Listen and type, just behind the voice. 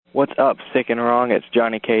What's up, Sick and Wrong? It's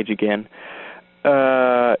Johnny Cage again.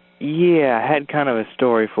 I had kind of a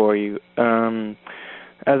story for you.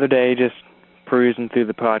 Other day, just perusing through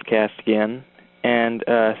the podcast again, and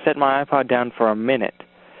set my iPod down for a minute,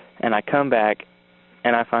 and I come back,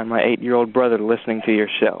 and I find my 8-year-old brother listening to your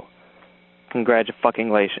show.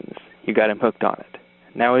 Congratulations. You got him hooked on it.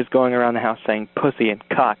 Now he's going around the house saying pussy and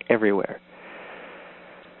cock everywhere.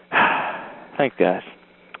 Thanks, guys.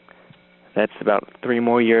 That's about 3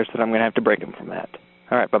 more years that I'm going to have to break him from that.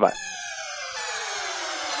 All right, bye-bye.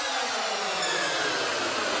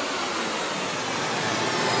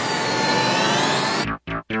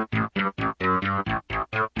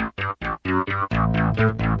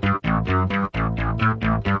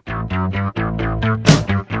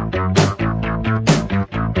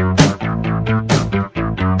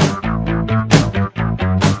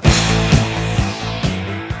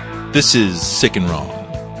 This is Sick and Wrong,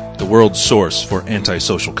 the world's source for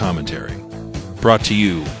antisocial commentary. Brought to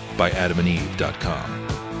you by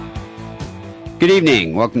adamandeve.com. Good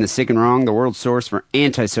evening. Welcome to Sick and Wrong, the world's source for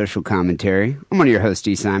antisocial commentary. I'm one of your hosts,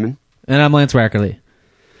 D. Simon. And I'm Lance Wackerly.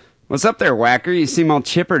 What's up there, Whacker? You seem all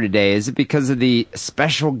chipper today. Is it because of the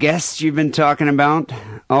special guests you've been talking about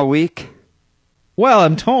all week? Well,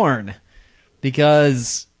 I'm torn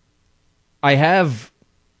because I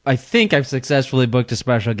think I've successfully booked a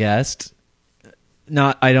special guest.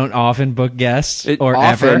 I don't often book guests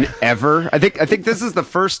ever. I think this is the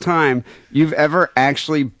first time you've ever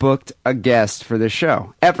actually booked a guest for this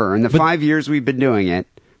show. Ever. In the 5 years we've been doing it,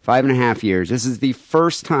 5.5 years, this is the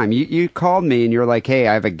first time. You called me and you're like, hey,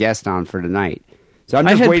 I have a guest on for tonight. So I'm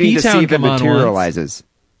just waiting to see if it materializes.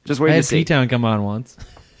 Just waiting to see. I had P-Town come on once.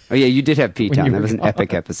 Oh yeah, you did have P-Town. That was an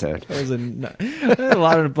epic episode. That was a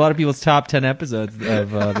lot of people's top 10 episodes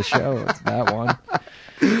of the show. It's that one.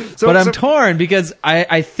 But I'm torn because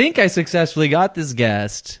I think I successfully got this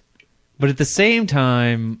guest, but at the same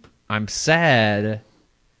time, I'm sad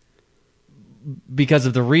because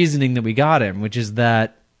of the reasoning that we got him, which is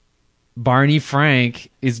that Barney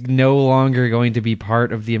Frank is no longer going to be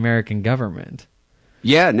part of the American government.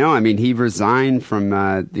 Yeah, no, I mean, he resigned from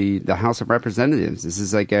the House of Representatives. This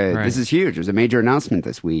is This is huge. There's a major announcement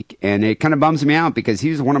this week, and it kind of bums me out because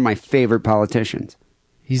he was one of my favorite politicians.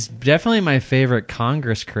 He's definitely my favorite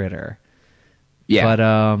Congress critter. Yeah. But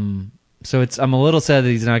I'm a little sad that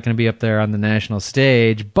he's not going to be up there on the national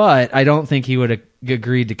stage, but I don't think he would have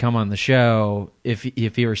agreed to come on the show if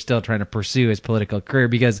he were still trying to pursue his political career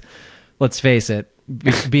because, let's face it,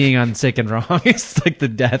 being on Sick and Wrong is like the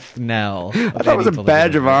death knell. I thought it was a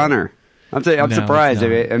badge of honor. I'm surprised.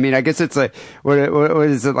 I mean, I guess it's like what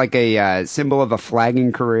is it, like a symbol of a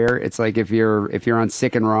flagging career? It's like if you're on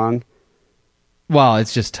Sick and Wrong. Well,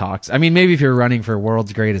 it's just talks. I mean, maybe if you're running for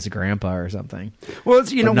world's greatest grandpa or something. Well,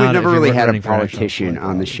 it's, we've never really had a politician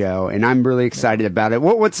on the show, and I'm really excited about it.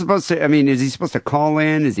 What's supposed to? I mean, is he supposed to call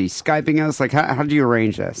in? Is he Skyping us? Like, how do you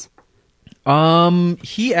arrange this?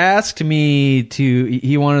 He asked me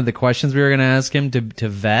he wanted the questions we were going to ask him to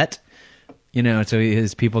vet, so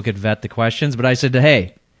his people could vet the questions. But I said,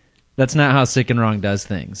 hey, that's not how Sick and Wrong does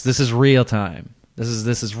things. This is real time. This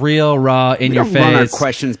is real, raw, in your face. We don't run our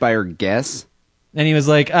questions by our guess. And he was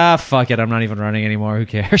like, fuck it. I'm not even running anymore. Who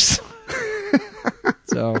cares?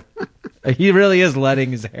 So he really is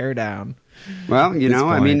letting his hair down. Well,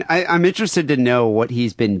 I mean, I'm interested to know what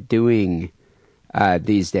he's been doing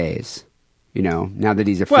these days. Now that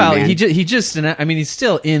he's a free man. He's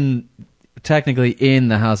still technically in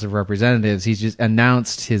the House of Representatives. He's just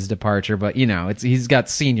announced his departure, but he's got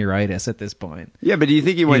senioritis at this point. Yeah, but do you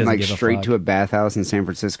think he went straight to a bathhouse in San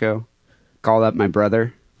Francisco? Called up my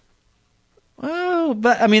brother? Oh,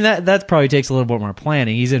 but I mean that probably takes a little bit more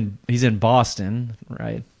planning. He's in Boston,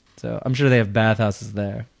 right? So I'm sure they have bathhouses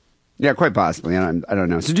there. Yeah, quite possibly. I don't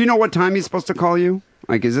know. So do you know what time he's supposed to call you?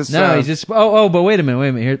 Like, is this? No, he's just. But wait a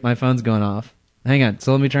minute. Here, my phone's going off. Hang on.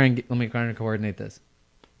 So let me try and coordinate this.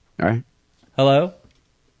 All right. Hello,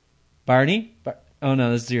 Barney. Oh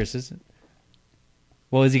no, this is your assistant.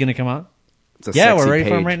 Well, is he going to come on? Yeah, we're ready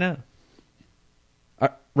for him right now.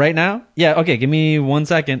 Right now? Yeah. Okay. Give me 1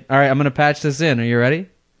 second. All right, I'm going to patch this in. Are you ready?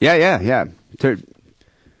 Yeah. Turn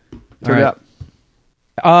it up.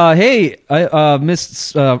 Hey,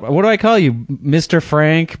 what do I call you? Mr.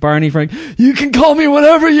 Frank, Barney Frank? You can call me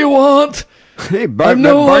whatever you want. Hey, I'm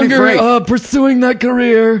no longer pursuing that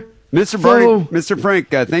career. Mr.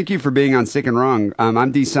 Frank, thank you for being on Sick and Wrong.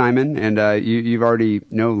 I'm D. Simon, and you've already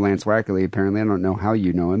know Lance Wackerly, apparently. I don't know how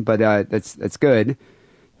you know him, but that's good.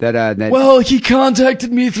 Well, he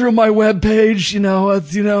contacted me through my webpage.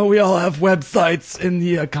 As you know, we all have websites in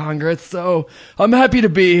the Congress, so I'm happy to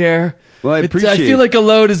be here. Well, I feel like a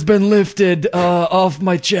load has been lifted off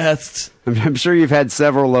my chest. I'm sure you've had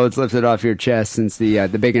several loads lifted off your chest since the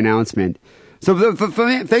big announcement. So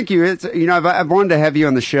thank you. It's I've wanted to have you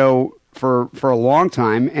on the show for a long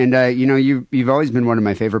time, and you've always been one of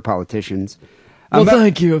my favorite politicians. Well,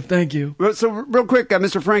 thank you. So real quick,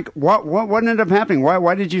 Mr. Frank, what ended up happening?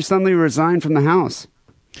 Why did you suddenly resign from the House?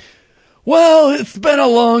 Well, it's been a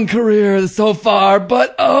long career so far,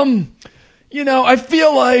 but I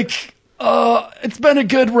feel like it's been a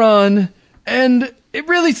good run, and it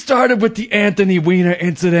really started with the Anthony Weiner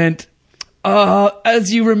incident.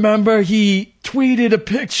 As you remember, he tweeted a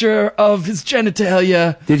picture of his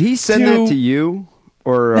genitalia. Did he send that to you?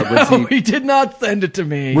 Or no, he did not send it to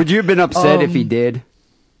me. Would you have been upset if he did?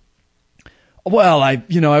 Well, I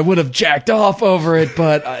would have jacked off over it,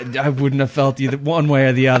 but I wouldn't have felt either one way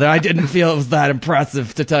or the other. I didn't feel it was that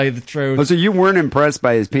impressive, to tell you the truth. Oh, so you weren't impressed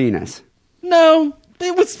by his penis? No,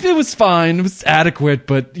 it was fine. It was adequate,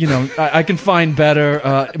 but I can find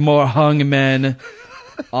better, more hung men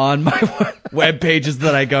on my web pages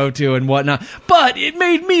that I go to and whatnot. But it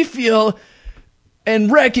made me feel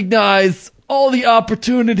and recognize all the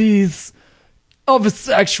opportunities of a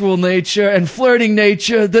sexual nature and flirting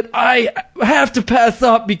nature that I have to pass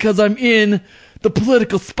up because I'm in the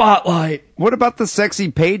political spotlight. What about the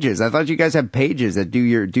sexy pages? I thought you guys have pages that do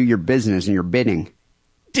your business and your bidding.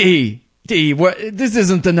 This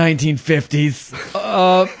isn't the 1950s.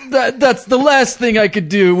 That's the last thing I could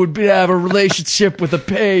do would be to have a relationship with a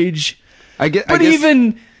page. I guess.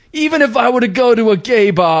 Even if I were to go to a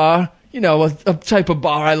gay bar, a type of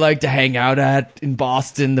bar I like to hang out at in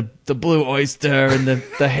Boston, the Blue Oyster and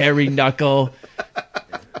the Hairy Knuckle.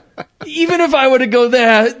 Even if I were to go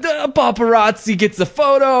there, the paparazzi gets a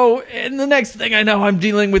photo, and the next thing I know, I'm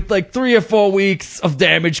dealing with like 3 or 4 weeks of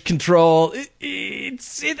damage control.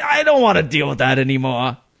 I don't want to deal with that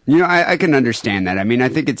anymore. I can understand that. I mean, I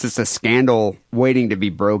think it's just a scandal waiting to be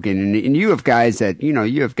broken, and you have guys that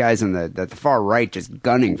you have guys on the far right just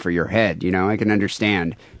gunning for your head. I can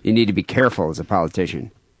understand. You need to be careful as a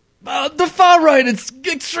politician. The far right is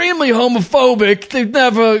extremely homophobic. They've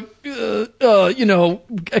never,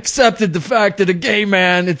 accepted the fact that a gay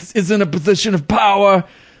man is in a position of power.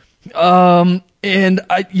 And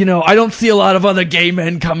I don't see a lot of other gay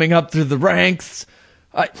men coming up through the ranks.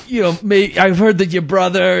 I've heard that your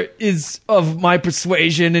brother is of my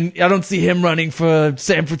persuasion, and I don't see him running for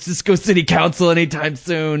San Francisco City Council anytime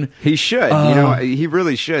soon. He should, he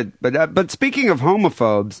really should. But speaking of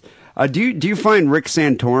homophobes, do you find Rick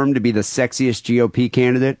Santorum to be the sexiest GOP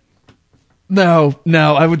candidate? No,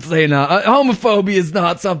 I would say not. Homophobia is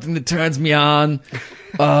not something that turns me on.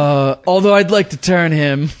 Although I'd like to turn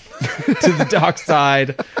him to the dark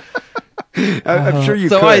side. I'm sure you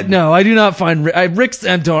could. I do not find Rick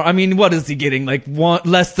Santorum. I mean, what is he getting? Like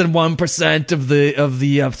less than 1% of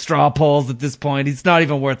the straw polls at this point. He's not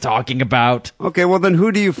even worth talking about. Okay, well then,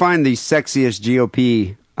 who do you find the sexiest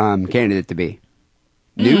GOP candidate to be?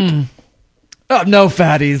 Newt? Oh, no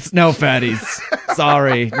fatties.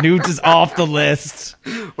 Sorry, Newt is off the list.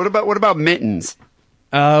 What about Mittens?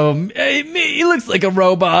 He looks like a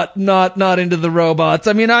robot. Not into the robots.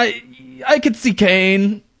 I mean, I could see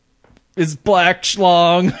Kane. His black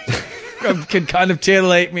schlong can kind of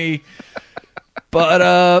titillate me.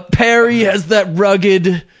 But Perry has that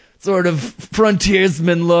rugged sort of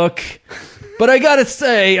frontiersman look. But I gotta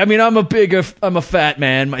say, I mean, I'm a fat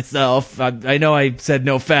man myself. I know I said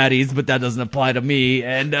no fatties, but that doesn't apply to me.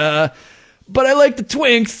 And but I like the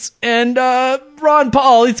twinks. And Ron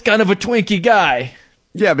Paul, he's kind of a twinky guy.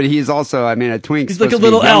 Yeah, but he's also, a twink. He's like a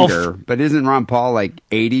little younger, elf. But isn't Ron Paul like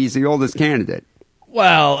 80? He's the oldest candidate.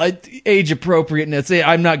 Well, age appropriateness.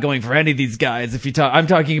 I'm not going for any of these guys. I'm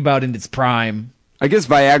talking about in its prime. I guess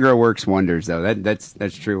Viagra works wonders, though.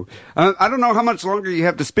 That's true. I don't know how much longer you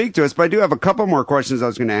have to speak to us, but I do have a couple more questions I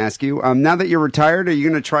was going to ask you. Now that you're retired, are you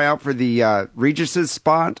going to try out for the Regis's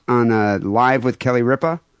spot on Live with Kelly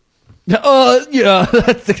Ripa? Yeah,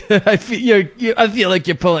 I feel like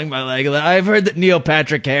you're pulling my leg. I've heard that Neil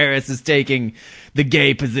Patrick Harris is taking the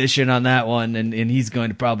gay position on that one, and he's going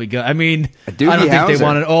to probably go. I mean, I don't think they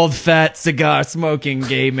want an old, fat, cigar-smoking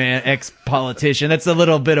gay man, ex-politician. That's a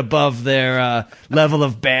little bit above their level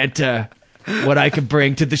of banter, what I could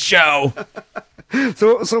bring to the show.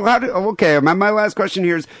 So my last question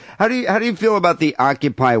here is, how do you feel about the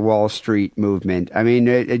Occupy Wall Street movement? I mean,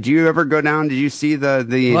 did you ever go down? Did you see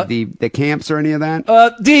the camps or any of that?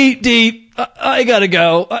 I gotta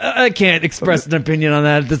go. I can't express an opinion on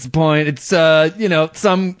that at this point. It's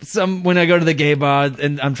some when I go to the gay bar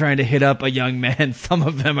and I'm trying to hit up a young man, some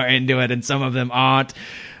of them are into it and some of them aren't.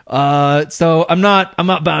 So I'm not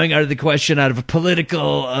bowing out of the question out of a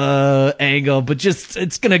political angle, but just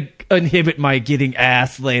it's gonna inhibit my getting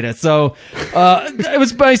ass later. So it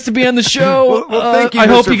was nice to be on the show. well, thank you, I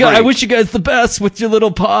hope Mr. you guys. I Frank. wish you guys the best with your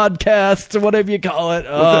little podcast or whatever you call it.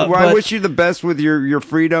 I wish you the best with your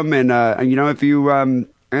freedom, and if you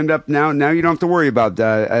end up now you don't have to worry about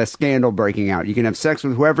a scandal breaking out. You can have sex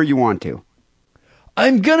with whoever you want to.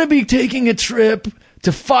 I'm gonna be taking a trip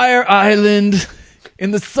to Fire Island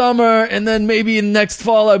in the summer, and then maybe in next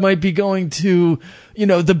fall I might be going to,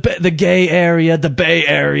 the gay area, the Bay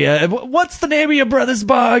Area. What's the name of your brother's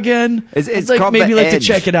bar again? It's like called maybe The like to Edge.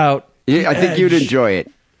 check it out. Yeah, I think you'd enjoy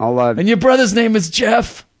it. And your brother's name is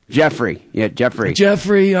Jeff? Jeffrey. Yeah, Jeffrey.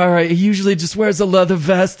 Jeffrey, all right. He usually just wears a leather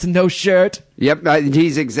vest and no shirt. Yep,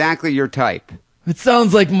 he's exactly your type. It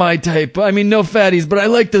sounds like my type. I mean, no fatties, but I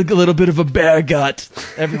like a little bit of a bear gut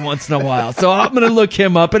every once in a while. So I'm going to look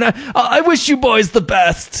him up, and I wish you boys the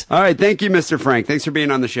best. All right, thank you, Mr. Frank. Thanks for being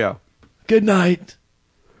on the show. Good night.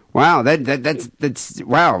 Wow, that's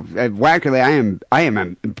wow, Wackerly. I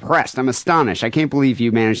am impressed. I'm astonished. I can't believe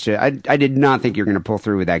you managed to. I did not think you were going to pull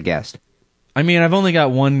through with that guest. I mean, I've only got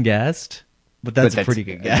one guest. But that's a pretty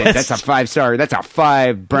good guest. That's a 5-star. That's a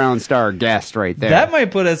 5 brown star guest right there. That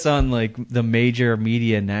might put us on like the major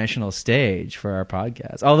media national stage for our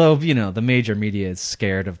podcast. Although, the major media is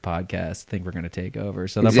scared of podcasts, think we're going to take over.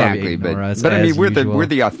 So they'll probably ignore us. But I mean, we're usual.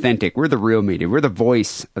 the authentic. We're the real media. We're the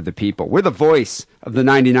voice of the people. We're the voice of the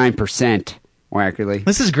 99%. Wackerly.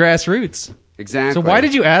 This is grassroots. Exactly. So why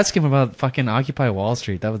did you ask him about fucking Occupy Wall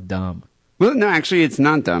Street? That was dumb. Well, no, actually, it's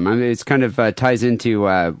not dumb. I mean, it's kind of ties into what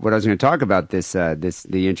I was going to talk about. The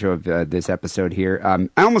intro of this episode here.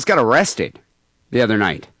 I almost got arrested the other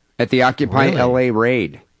night at the Occupy Really? LA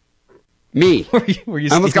raid. Me. Were you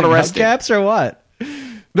I almost got stealing arrested. hubcaps or what?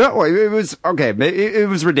 No, it was okay. It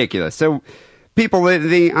was ridiculous. So, people,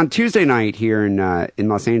 on Tuesday night here in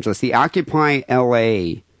Los Angeles, the Occupy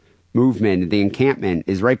LA movement, the encampment,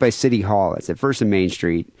 is right by City Hall. It's at First and Main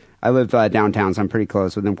Street. I live downtown, so I'm pretty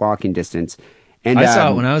close, within walking distance. And I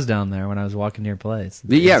saw it when I was down there, when I was walking to your place.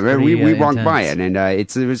 Yeah, we walked intense. by it, and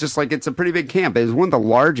it was just like it's a pretty big camp. It was one of the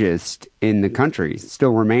largest in the country,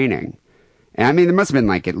 still remaining. And I mean, there must have been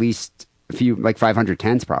like at least a few, like 500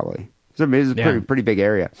 tents probably. So it was a pretty big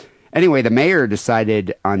area. Anyway, the mayor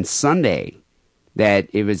decided on Sunday that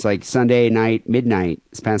it was like Sunday night, midnight,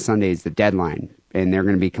 this past Sunday is the deadline, and they're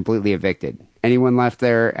going to be completely evicted. Anyone left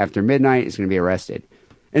there after midnight is going to be arrested.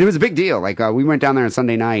 And it was a big deal. Like, we went down there on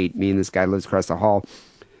Sunday night. Me and this guy lives across the hall.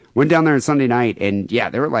 Went down there on Sunday night, and yeah,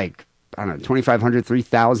 there were like, I don't know, 2,500,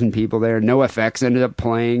 3,000 people there. NoFX ended up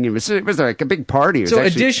playing. It was like a big party. It was So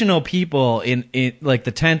actually, additional people in like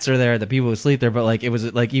the tents are there, the people who sleep there, but like it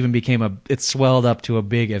was like even became it swelled up to a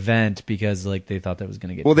big event because like they thought that was going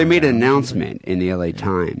to get. well, they torn made an down. announcement in the LA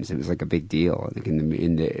Times. It was like a big deal. I think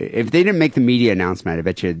if they didn't make the media announcement, I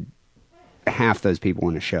bet you half those people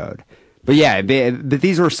wouldn't have showed. But yeah, but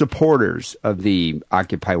these were supporters of the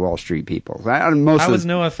Occupy Wall Street people. How was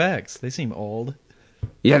NoFX? They seem old.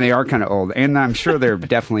 Yeah, they are kind of old, and I'm sure they're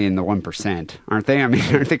definitely in the 1%, aren't they? I mean,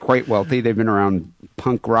 aren't they quite wealthy? They've been around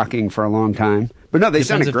punk rocking for a long time. But no, they Depends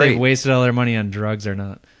sounded if great. they've wasted all their money on drugs or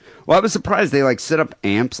not. Well, I was surprised they like set up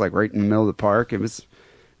amps like right in the middle of the park. It was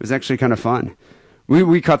actually kind of fun.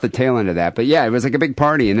 We caught the tail end of that, but yeah, it was like a big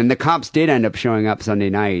party. And then the cops did end up showing up Sunday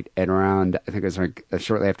night at around, I think it was like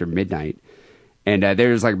shortly after midnight. And there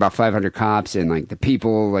was like about 500 cops, and like the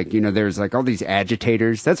people, like, there's like all these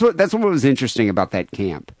agitators. That's what was interesting about that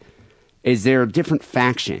camp, is there are different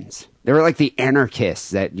factions. There were like the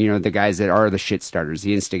anarchists that, the guys that are the shit starters,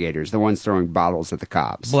 the instigators, the ones throwing bottles at the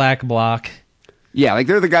cops. Black Bloc. Yeah, like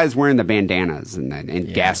they're the guys wearing the bandanas and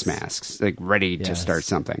Yes. gas masks, like ready to Yes. start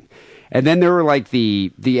something. And then there were like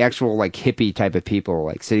the actual like hippie type of people,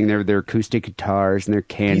 like sitting there with their acoustic guitars and their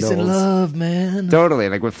candles. Peace and love, man. Totally,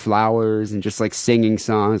 like with flowers and just like singing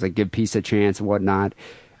songs, like Give Peace a Chance and whatnot.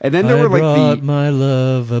 And then there were like brought my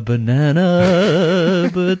love a banana,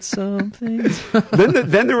 but something.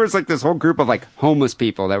 then there was like this whole group of like homeless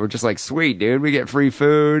people that were just like, sweet, dude, we get free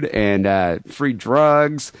food and free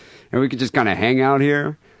drugs, and we could just kind of hang out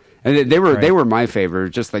here. And they were my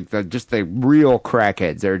favorite, just the real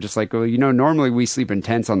crackheads. They're just like, well, normally we sleep in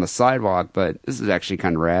tents on the sidewalk, but this is actually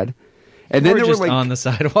kind of rad. And then Or there just were like on the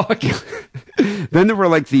sidewalk. then there were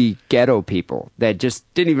like the ghetto people that just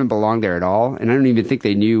didn't even belong there at all, and I don't even think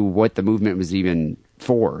they knew what the movement was even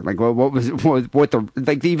for. Like what the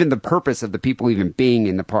like even the purpose of the people even being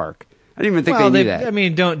in the park. I didn't even think they knew that. I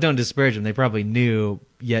mean, don't disparage them. They probably knew,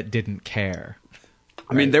 yet didn't care.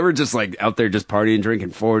 I mean, they were just like out there just partying,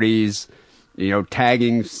 drinking 40s,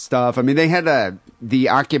 tagging stuff. I mean, they had the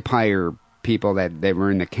occupier people that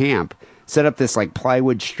were in the camp set up this like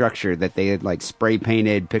plywood structure that they had like spray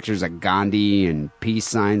painted pictures of Gandhi and peace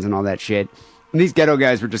signs and all that shit. And these ghetto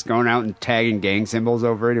guys were just going out and tagging gang symbols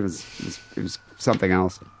over it. It was something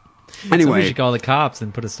else. Anyway, we should call the cops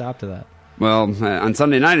and put a stop to that. Well, on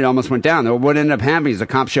Sunday night, it almost went down. What ended up happening is the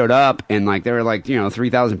cops showed up, and like there were like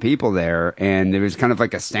 3,000 people there, and it was kind of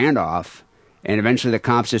like a standoff. And eventually, the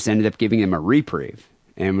cops just ended up giving them a reprieve,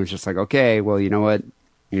 and was just like, okay, well, you know what,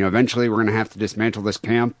 eventually we're gonna have to dismantle this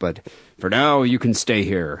camp, but for now, you can stay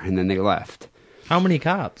here. And then they left. How many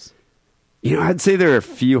cops? I'd say there are a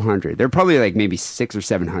few hundred. There are probably like maybe 600 or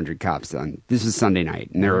 700 cops on. This was Sunday night,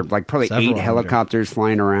 and there were like probably 8 helicopters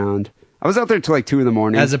flying around. I was out there till like 2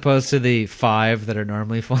 a.m. As opposed to the 5 that are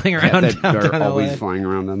normally flying around. That are always flying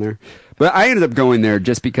around down there. But I ended up going there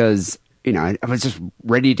just because, I was just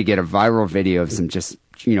ready to get a viral video of some just,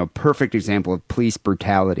 perfect example of police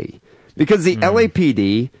brutality. Because the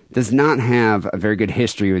LAPD does not have a very good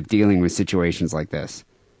history with dealing with situations like this.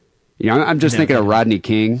 I'm just thinking of Rodney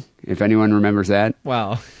King, if anyone remembers that.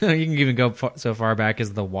 Well, you can even go so far back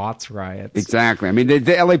as the Watts riots. Exactly. I mean, the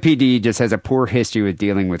LAPD just has a poor history with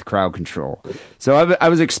dealing with crowd control. So I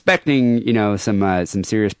was expecting, some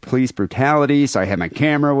serious police brutality. So I had my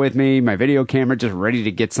camera with me, my video camera, just ready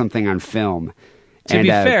to get something on film. To be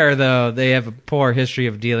fair, though, they have a poor history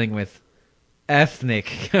of dealing with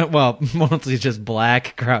ethnic, well, mostly just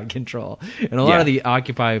black crowd control. And a lot of the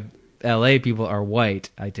Occupy LA people are white,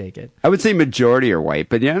 I take it. I would say majority are white,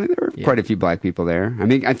 but there were quite a few black people there. I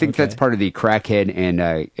mean, I think that's part of the crackhead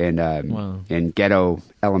and ghetto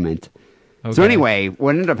element. Okay. So anyway,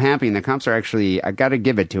 what ended up happening, the cops are actually, I got to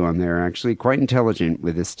give it to them, they're actually quite intelligent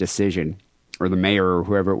with this decision, or the mayor or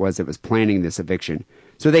whoever it was that was planning this eviction.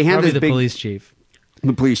 So they had Probably this the police chief.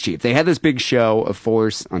 The police chief. They had this big show of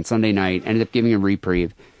force on Sunday night, ended up giving a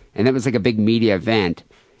reprieve, and that was like a big media event.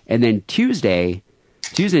 And then Tuesday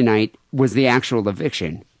night was the actual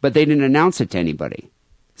eviction, but they didn't announce it to anybody.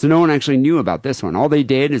 So no one actually knew about this one. All they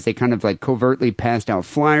did is they kind of like covertly passed out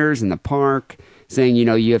flyers in the park saying,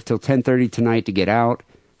 you have till 10:30 tonight to get out.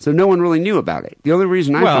 So no one really knew about it. The only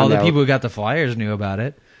reason I found out... Well, the people who got the flyers knew about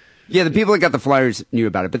it. Yeah, the people that got the flyers knew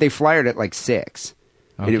about it, but they flyered at like 6.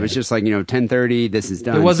 Okay. And it was just like, 10:30, this is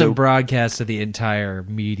done. It wasn't broadcast to the entire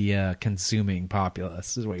media consuming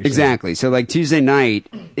populace, is what you're saying. Exactly. So like Tuesday night,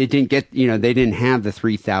 it didn't get, they didn't have the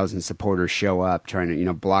 3,000 supporters show up trying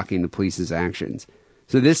to, blocking the police's actions.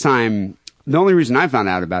 So this time, the only reason I found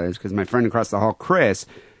out about it is because my friend across the hall, Chris,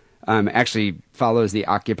 actually follows the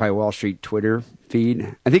Occupy Wall Street Twitter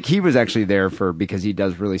feed. I think he was actually there because he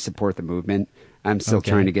does really support the movement. I'm still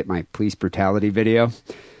trying to get my police brutality video.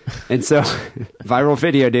 And so, viral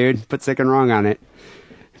video, dude. Put sick and wrong on it.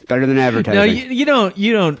 Better than advertising. No,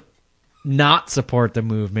 you don't not support the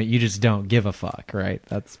movement. You just don't give a fuck, right?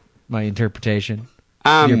 That's my interpretation.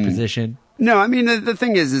 Your position. No, I mean the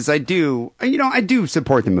thing is I do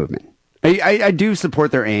support the movement. I do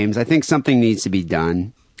support their aims. I think something needs to be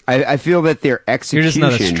done. I feel that their execution. You're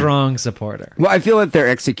just not a strong supporter. Well, I feel that their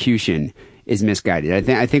execution is misguided.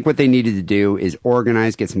 I think what they needed to do is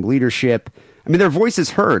organize, get some leadership. I mean, their voice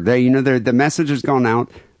is heard. The message has gone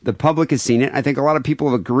out. The public has seen it. I think a lot of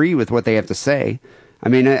people agree with what they have to say. I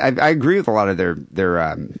mean, I agree with a lot of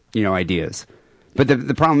their ideas. But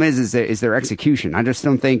the problem is their execution. I just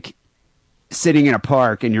don't think sitting in a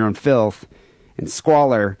park in your own filth and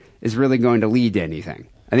squalor is really going to lead to anything.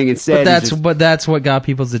 I think instead, but that's what got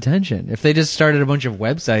people's attention. If they just started a bunch of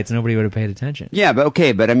websites, nobody would have paid attention. Yeah,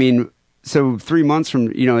 but I mean, so 3 months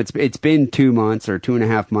from it's been 2 months or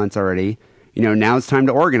 2.5 months already. Now it's time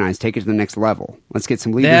to organize, take it to the next level. Let's get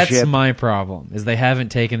some leadership. That's my problem, is they haven't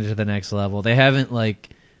taken it to the next level. They haven't,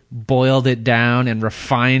 boiled it down and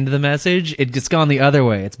refined the message. It's just gone the other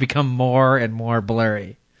way. It's become more and more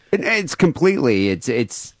blurry. It's completely,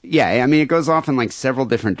 I mean, it goes off in, several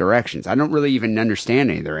different directions. I don't really even understand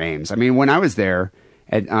any of their aims. I mean, when I was there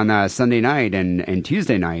on Sunday night and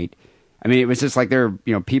Tuesday night, I mean, it was just like there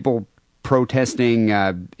are, people protesting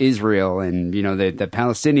Israel and the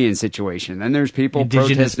Palestinian situation. Then there's people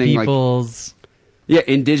indigenous protesting peoples.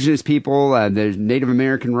 Indigenous people. There's Native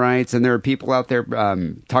American rights, and there are people out there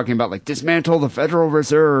talking about dismantle the Federal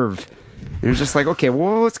Reserve. And it's just okay,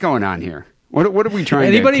 well, what's going on here? What are we trying?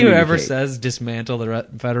 Anybody to who ever says dismantle the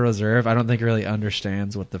Federal Reserve, I don't think really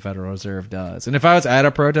understands what the Federal Reserve does. And if I was at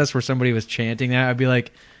a protest where somebody was chanting that, I'd be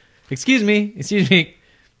like, "Excuse me,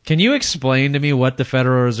 can you explain to me what the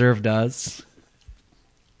Federal Reserve does?"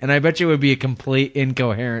 And I bet you it would be a complete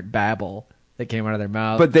incoherent babble that came out of their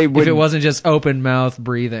mouth. But they if it wasn't just open mouth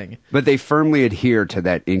breathing. But they firmly adhere to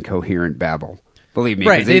that incoherent babble. Believe me.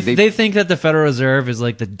 Right. They think that the Federal Reserve is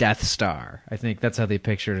like the Death Star. I think that's how they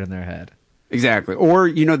picture it in their head. Exactly.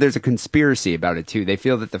 Or, there's a conspiracy about it, too. They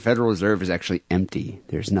feel that the Federal Reserve is actually empty.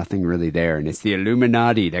 There's nothing really there. And it's the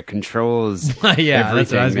Illuminati that controls yeah, everything.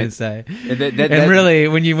 That's what I was going to say. And really,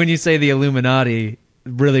 when you say the Illuminati,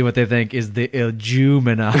 really what they think is the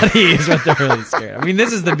Illuminati is what they're really scared. I mean,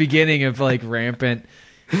 this is the beginning of, like, rampant,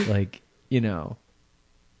 like,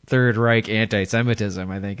 Third Reich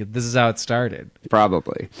anti-Semitism, I think. This is how it started.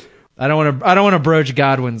 Probably. I don't want to broach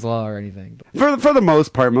Godwin's law or anything. For the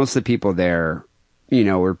most part, most of the people there,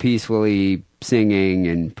 were peacefully singing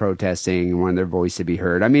and protesting and wanted their voice to be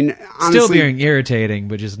heard. I mean, honestly, still being irritating,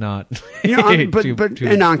 but just not. but too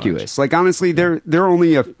innocuous. Like honestly, they're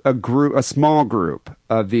only a small group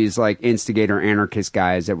of these like instigator anarchist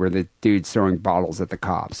guys that were the dudes throwing bottles at the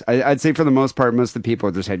cops. I'd say for the most part, most of the people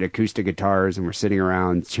just had acoustic guitars and were sitting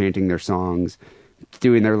around chanting their songs,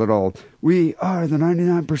 doing their little "We are the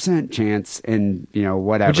 99% chants," and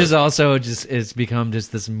whatever. Which is also it's become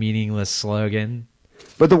just this meaningless slogan.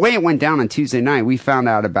 But the way it went down on Tuesday night, we found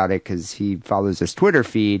out about it because he follows his Twitter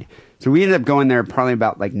feed. So we ended up going there probably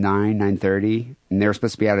about like 9:30, and they were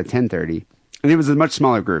supposed to be out at 10:30. And it was a much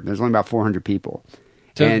smaller group. There's only about 400 people.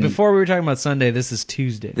 So before we were talking about Sunday, this is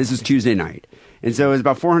Tuesday. This is Tuesday night. And so it was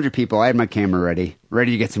about 400 people. I had my camera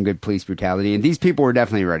ready to get some good police brutality. And these people were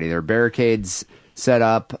definitely ready. There were barricades set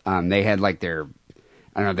up. They had like their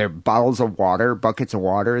bottles of water, buckets of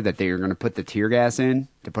water that they were going to put the tear gas in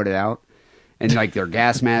to put it out. And like their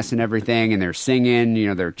gas masks and everything, and they're singing,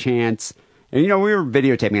 their chants. And, we were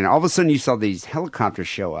videotaping it. All of a sudden you saw these helicopters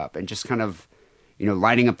show up and just kind of,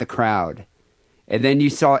 lighting up the crowd. And then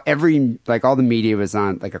you saw all the media was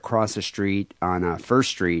on, like, across the street on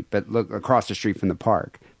First Street, but look across the street from the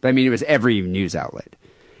park. But, I mean, it was every news outlet.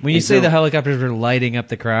 When you say the helicopters were lighting up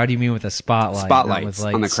the crowd, you mean with a spotlight? Spotlights with,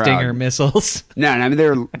 like, on the crowd. Stinger missiles? No, I mean, they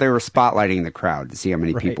were spotlighting the crowd to see how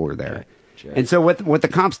many people were there. Okay. Sure. And so what the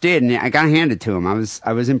cops did, and I got handed to them,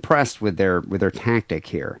 I was impressed with their tactic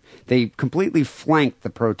here. They completely flanked the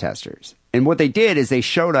protesters. And what they did is they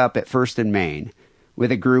showed up at First and Main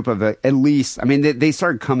with a group of at least, I mean, they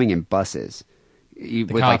started coming in buses with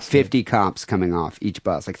like 50 cops coming off each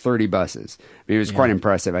bus, like 30 buses. I mean, it was quite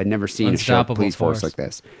impressive. I'd never seen a police force like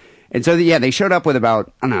this. And so, they showed up with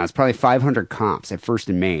about, I don't know, it's probably 500 cops at First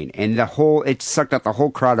and Main. And it sucked up the whole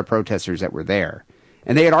crowd of protesters that were there.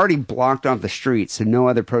 And they had already blocked off the streets so no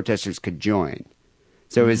other protesters could join.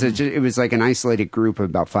 So it was like an isolated group of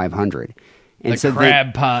about 500. And the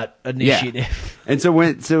crab pot initiative. Yeah. And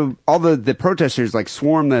so all the protesters like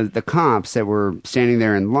swarmed the cops that were standing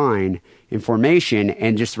there in line in formation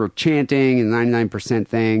and just were chanting and 99%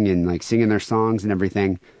 thing and like singing their songs and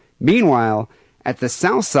everything. Meanwhile, at the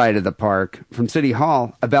south side of the park from City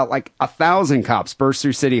Hall, about like 1,000 cops burst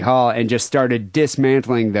through City Hall and just started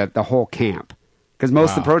dismantling the whole camp. Because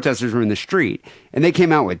most of the protesters were in the street. And they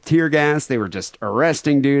came out with tear gas. They were just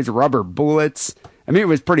arresting dudes, rubber bullets. I mean, it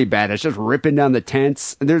was pretty bad. It's just ripping down the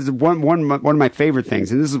tents. And there's one of my favorite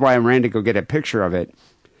things, and this is why I ran to go get a picture of it,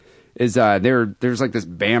 is there's like this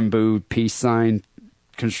bamboo peace sign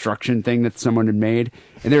construction thing that someone had made.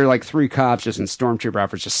 And there were like 3 cops just in stormtrooper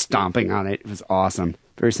outfits just stomping on it. It was awesome.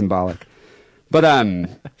 Very symbolic. But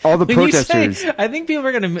all the protesters... I think people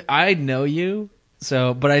are going to... I know you...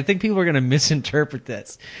 but I think people are going to misinterpret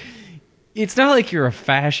this. It's not like you're a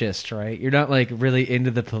fascist, right? You're not like really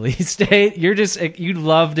into the police state. You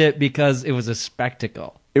loved it because it was a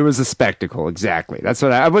spectacle. It was a spectacle, exactly. That's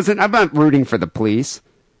what I'm not rooting for the police.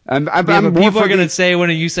 People are going to say when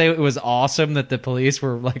you say it was awesome that the police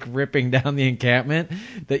were like ripping down the encampment,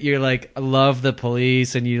 that you're like love the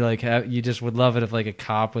police and you like you just would love it if like a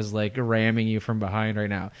cop was like ramming you from behind right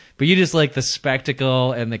now. But you just like the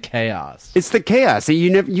spectacle and the chaos. It's the chaos that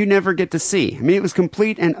you never get to see. I mean, it was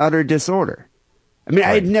complete and utter disorder. I mean, right.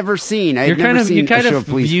 I had never seen a show of police You kind of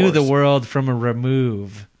view force. The world from a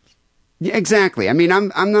remove. Yeah, exactly. I mean,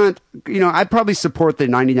 I'm not, I probably support the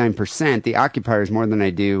 99%, the occupiers, more than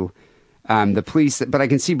I do the police, but I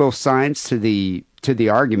can see both sides to the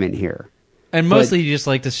argument here. And mostly you just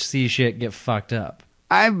like to see shit get fucked up.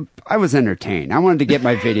 I was entertained. I wanted to get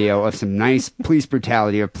my video of some nice police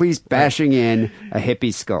brutality, of police bashing in a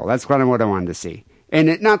hippie skull. That's what I wanted to see.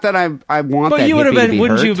 And not that I want that hippie to be hurt.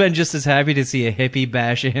 Wouldn't you have been just as happy to see a hippie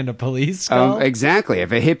bash in a police skull? Exactly.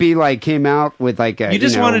 If a hippie like came out with like a...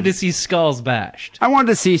 wanted to see skulls bashed. I wanted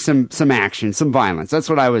to see some action, some violence. That's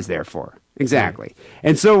what I was there for. Exactly.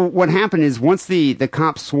 And so what happened is once the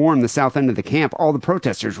cops swarmed the south end of the camp, all the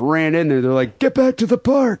protesters ran in there. They're like, get back to the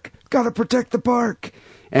park. Got to protect the park.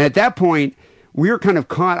 And at that point, we were kind of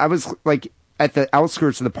caught. I was like at the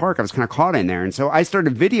outskirts of the park. I was kind of caught in there. And so I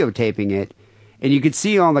started videotaping it. And you could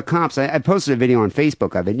see all the cops. I posted a video on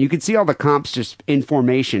Facebook of it. And you could see all the cops just in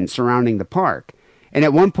formation surrounding the park. And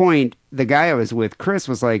at one point, the guy I was with, Chris,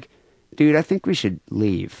 was like, dude, I think we should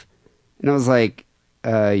leave. And I was like,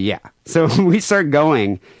 yeah. So we start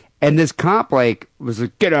going. And this cop was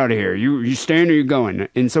like, get out of here. You staying or you going?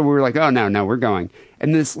 And so we were like, oh, no, we're going.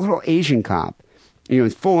 And this little Asian cop,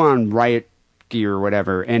 it's full on riot gear or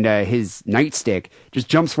whatever, and his nightstick just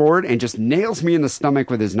jumps forward and just nails me in the stomach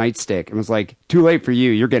with his nightstick and was like, too late for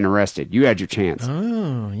you, you're getting arrested, you had your chance.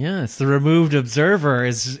 Oh yes, the removed observer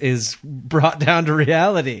is brought down to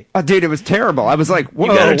reality. Oh dude, it was terrible. I was like, whoa,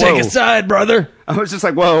 you gotta take a side, brother. I was just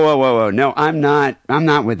like, whoa, no, I'm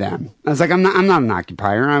not with them. I was like, I'm not an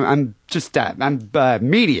occupier, I'm just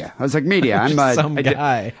media. I was like, media. I'm some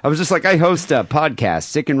guy. I was just like, I host a podcast,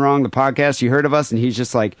 Sick and Wrong, the podcast, you heard of us? And he's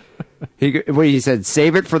just like, he said,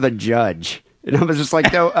 save it for the judge. And I was just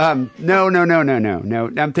like, no, I'm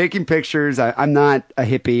taking pictures. I'm not a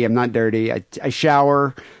hippie. I'm not dirty. I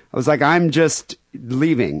shower. I was like, I'm just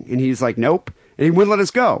leaving. And he's like, nope. And he wouldn't let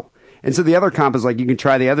us go. And so the other comp is like, you can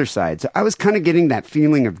try the other side. So I was kind of getting that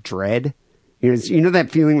feeling of dread. You know that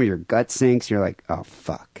feeling where your gut sinks? You're like, oh,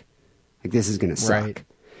 fuck. Like, this is going to suck. Right.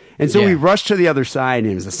 And so we rushed to the other side,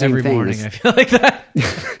 and it was the same thing. Every morning I feel like that.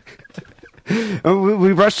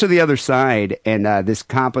 We rushed to the other side, and this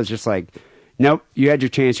cop was just like, nope, you had your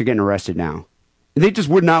chance, you're getting arrested now. And they just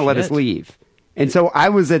would not let us leave. And so I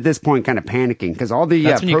was at this point kind of panicking, because all the...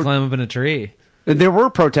 That's when you climb up in a tree. There were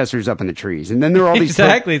protesters up in the trees, and then there were all these...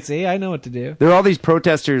 Exactly, see, I know what to do. There were all these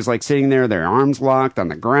protesters sitting there, their arms locked on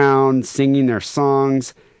the ground, singing their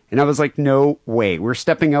songs. And I was like, no way. We're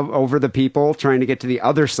stepping up over the people, trying to get to the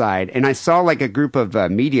other side. And I saw a group of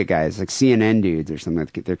media guys, like CNN dudes or something,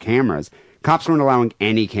 with their cameras. Cops weren't allowing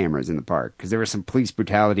any cameras in the park because there was some police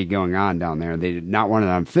brutality going on down there. They did not want it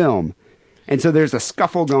on film. And so there's a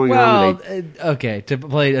scuffle going on. Okay, to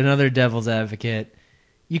play another devil's advocate,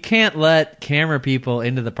 you can't let camera people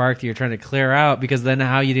into the park that you're trying to clear out, because then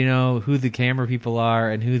how do you know who the camera people are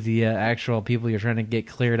and who the actual people you're trying to get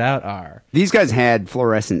cleared out are? These guys had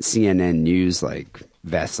fluorescent CNN news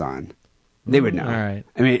vests on. They would know. All right.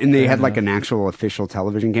 I mean, and they had an actual official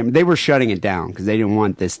television camera. They were shutting it down because they didn't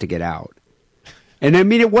want this to get out. And I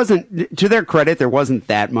mean, it wasn't, to their credit, there wasn't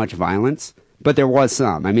that much violence, but there was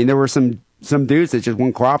some. I mean, there were some dudes that just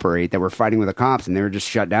wouldn't cooperate that were fighting with the cops, and they were just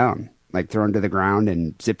shut down, thrown to the ground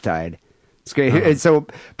and zip tied. It's great. And so,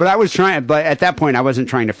 but at that point, I wasn't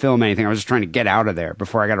trying to film anything. I was just trying to get out of there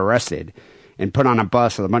before I got arrested and put on a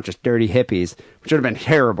bus with a bunch of dirty hippies, which would have been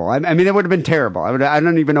terrible. I mean, it would have been terrible. I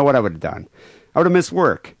don't even know what I would have done. I would have missed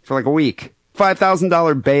work for a week.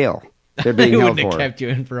 $5,000 bail. They wouldn't have kept you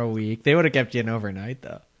in for a week. They would have kept you in overnight,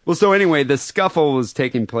 though. Well, so anyway, the scuffle was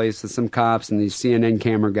taking place with some cops and these CNN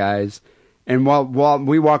camera guys. And while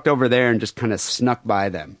we walked over there and just kind of snuck by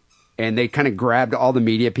them, and they kind of grabbed all the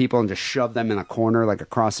media people and just shoved them in a corner,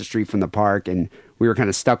 across the street from the park. And we were kind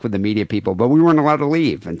of stuck with the media people, but we weren't allowed to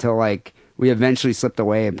leave until we eventually slipped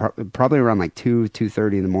away, probably around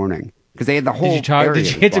 2:30 in the morning, because they had the whole.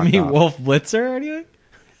 Did you get to meet Wolf Blitzer or anything?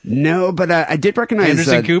 No, but I did recognize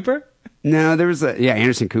Anderson Cooper. No, there was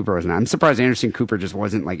Anderson Cooper wasn't. I'm surprised Anderson Cooper just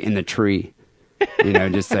wasn't in the tree,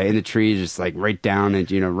 just in the tree, just right down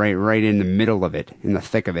and right in the middle of it, in the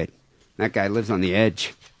thick of it. That guy lives on the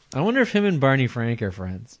edge. I wonder if him and Barney Frank are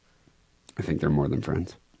friends. I think they're more than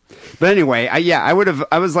friends. But anyway, I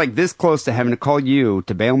was this close to having to call you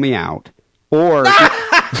to bail me out, or.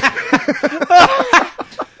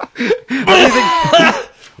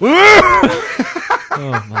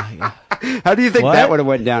 Oh my God. How do you think that would have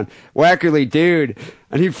went down? Wackerly, dude,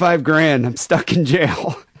 I need $5,000. I'm stuck in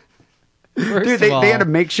jail. Dude, they had a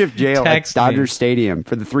makeshift jail at Dodger Stadium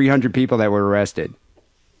for the 300 people that were arrested.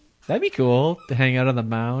 That'd be cool to hang out on the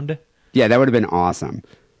mound. Yeah, that would have been awesome.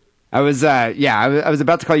 I was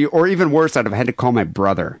about to call you, or even worse, I'd have had to call my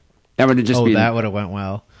brother. That would have just been. That would have went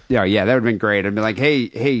well. Yeah, that would have been great. I'd be like,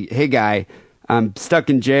 hey, guy, I'm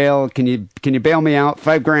stuck in jail. Can you bail me out?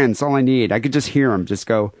 $5,000, that's all I need. I could just hear him just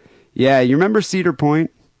go, yeah, you remember Cedar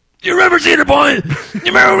Point? You remember Cedar Point? You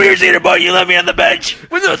remember when we were Cedar Point? You left me on the bench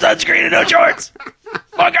with no sunscreen and no shorts.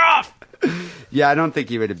 Fuck off. Yeah, I don't think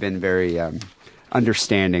he would have been very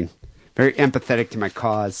understanding, very empathetic to my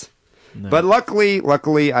cause. No. But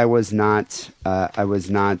luckily, I was not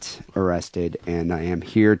arrested, and I am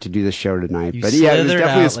here to do the show tonight. But yeah, it was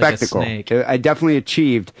definitely a spectacle. Like I definitely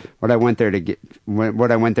achieved what I went there to get.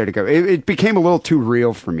 What I went there to go. It became a little too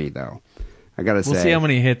real for me, though. I gotta say. We'll see how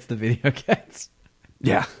many hits the video gets.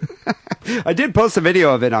 Yeah. I did post a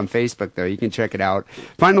video of it on Facebook, though. You can check it out.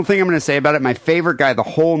 Final thing I'm going to say about it, my favorite guy the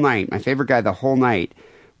whole night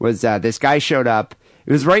was this guy showed up.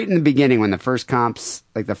 It was right in the beginning when the first comps,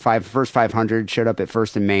 like the first 500 showed up at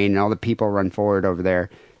First and Main, and all the people run forward over there.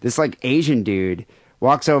 This like Asian dude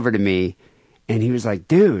walks over to me, and he was like,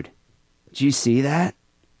 "Dude, did you see that?"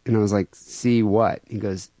 And I was like, "See what?" He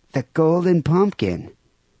goes, "The golden pumpkin."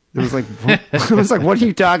 And I was like, "What are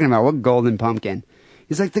you talking about? What golden pumpkin?"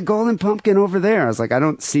 He's like, "The golden pumpkin over there." I was like, "I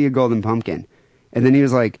don't see a golden pumpkin." And then he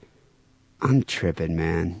was like, "I'm tripping,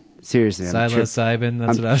 man. Seriously, psilocybin,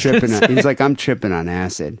 that's what I was tripping. He's like, "I'm tripping on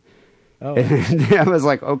acid." Oh. And I was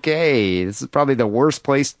like, "Okay, this is probably the worst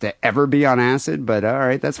place to ever be on acid, but all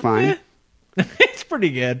right, that's fine." It's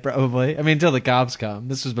pretty good, probably. I mean, until the cops come.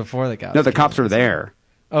 This was before the cops. No, the cops were there.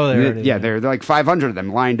 Oh, they're yeah, they're like 500 of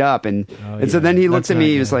them lined up, and so then he looked at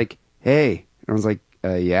me. He was like, "Hey," and I was like,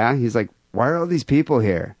 "Yeah." He's like, "Why are all these people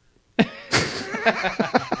here?"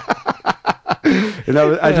 And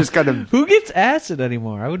I just kind of... Who gets acid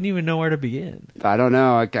anymore? I wouldn't even know where to begin. I don't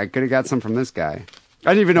know. I could have got some from this guy.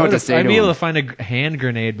 I didn't even know what to say to him. I'd be able to find a hand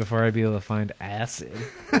grenade before I'd be able to find acid.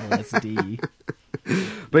 LSD.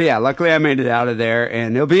 But yeah, luckily I made it out of there,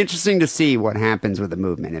 and it'll be interesting to see what happens with the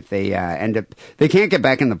movement. If they end up... They can't get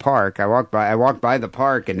back in the park. I walked by the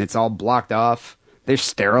park, and it's all blocked off. They're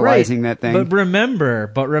sterilizing that thing. But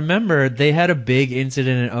remember, they had a big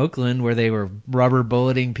incident in Oakland where they were rubber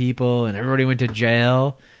bulleting people and everybody went to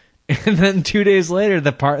jail. And then 2 days later,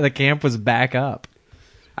 the camp was back up.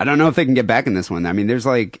 I don't know if they can get back in this one. I mean, there's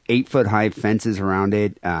like 8-foot high fences around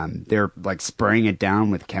it. They're like spraying it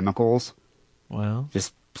down with chemicals. Well,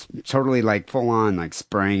 just totally like full on like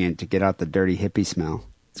spraying it to get out the dirty hippie smell.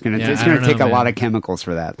 It's gonna take a lot of chemicals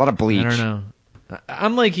for that. A lot of bleach. I don't know.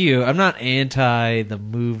 I'm like you. I'm not anti the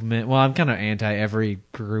movement. Well, I'm kind of anti every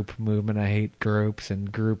group movement. I hate groups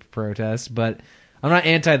and group protests, but I'm not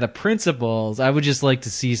anti the principles. I would just like to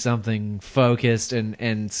see something focused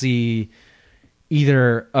and see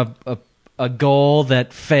either a goal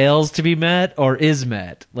that fails to be met or is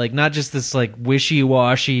met. Like, not just this like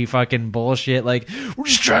wishy-washy fucking bullshit. Like, we're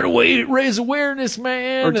just trying to raise awareness,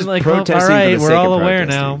 man. Or just and like, protesting all right, for the we're sake all of aware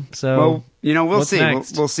protesting. now. So, well, we'll see.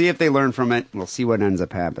 We'll see if they learn from it. We'll see what ends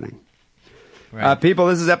up happening. Right. People,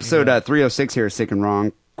 this is episode 306 here, Sick and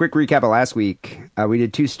Wrong. Quick recap of last week. We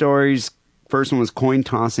did 2 stories. First one was coin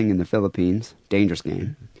tossing in the Philippines. Dangerous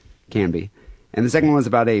game. Can be. And the second one was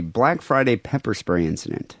about a Black Friday pepper spray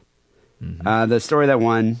incident. Mm-hmm. The story that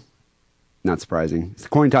won, not surprising, it's the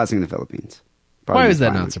coin tossing in the Philippines. Why is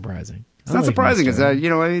that not surprising? It's not surprising because,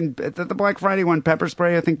 the Black Friday one, pepper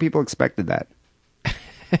spray, I think people expected that.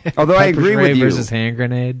 Although I agree with you. Versus hand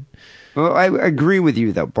grenade. Well, I agree with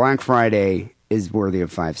you, though. Black Friday is worthy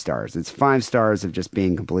of 5 stars. It's 5 stars of just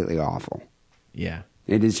being completely awful. Yeah.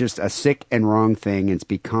 It is just a sick and wrong thing. It's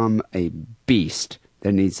become a beast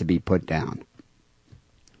that needs to be put down.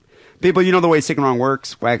 People, you know the way Sick and Wrong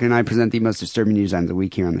works. Wack and I present the most disturbing news of the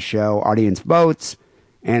week here on the show. Audience votes,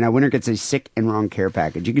 and a winner gets a Sick and Wrong care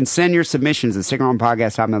package. You can send your submissions to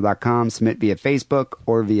sickandwrongpodcast@hotmail.com, submit via Facebook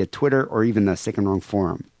or via Twitter or even the Sick and Wrong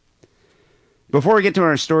forum. Before we get to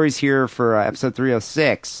our stories here for episode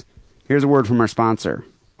 306, here's a word from our sponsor,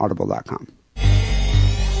 Audible.com.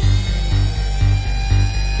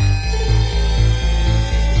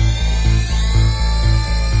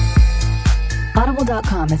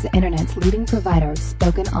 Audible.com is the internet's leading provider of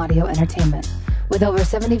spoken audio entertainment. With over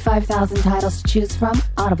 75,000 titles to choose from,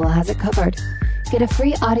 Audible has it covered. Get a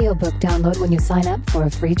free audiobook download when you sign up for a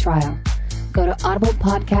free trial. Go to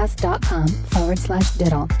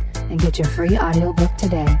audiblepodcast.com/diddle and get your free audiobook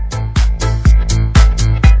today.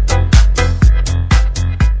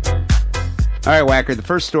 All right, Whacker, the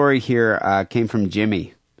first story here came from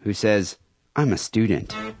Jimmy, who says, "I'm a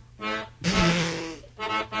student."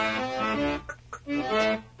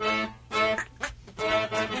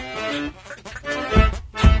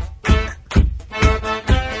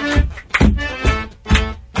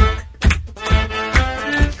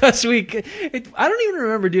 Last week, I don't even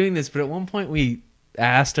remember doing this, but at one point we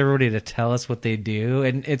asked everybody to tell us what they do,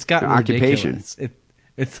 and it's gotten ridiculous.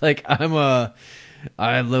 It's like I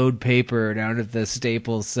load paper down at the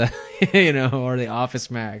Staples, or the Office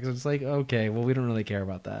Max. It's like, okay, well, we don't really care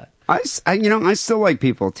about that. I still like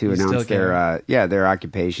people to announce their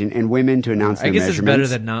occupation, and women to announce their measurements. I guess it's better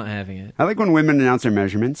than not having it. I like when women announce their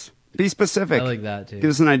measurements. Be specific. I like that too. Give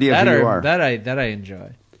us an idea of who you are. That I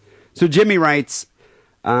enjoy. So Jimmy writes,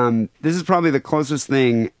 this is probably the closest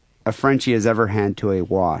thing a Frenchie has ever had to a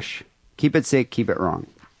wash. Keep it sick, keep it wrong.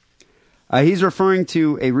 He's referring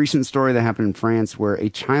to a recent story that happened in France where a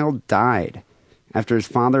child died after his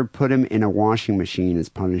father put him in a washing machine as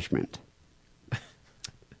punishment.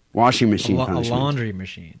 Washing machine punishment. A laundry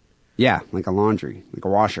machine. Yeah, like a laundry, like a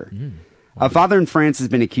washer. A father in France has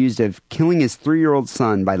been accused of killing his 3-year-old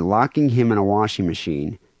son by locking him in a washing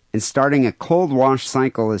machine and starting a cold wash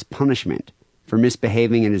cycle as punishment for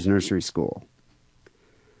misbehaving in his nursery school.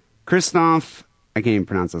 Christophe, I can't even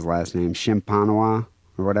pronounce his last name, Champenois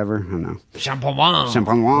or whatever, I don't know.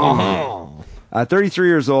 Champenois. 33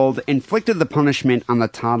 years old, inflicted the punishment on the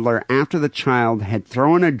toddler after the child had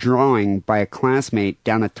thrown a drawing by a classmate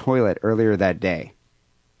down a toilet earlier that day.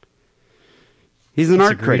 He's an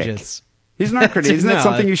art critic. He's an art critic. Isn't that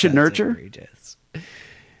something you should nurture? Egregious.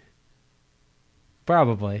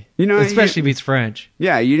 Probably. Especially if he's French.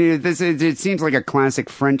 Yeah, it seems like a classic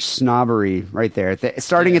French snobbery right there.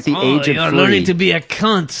 Starting at the age of 3. You're learning to be a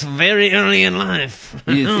cunt very early in life.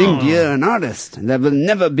 You think you're an artist that will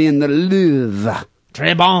never be in the Louvre.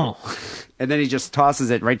 Très bon. And then he just tosses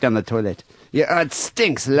it right down the toilet. Your art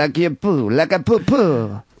stinks like your poo, like a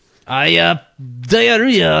poo-poo.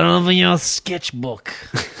 Diarrhea over your sketchbook.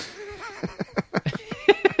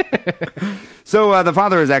 So the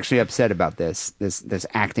father is actually upset about this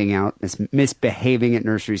acting out, this misbehaving at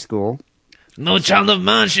nursery school. No child of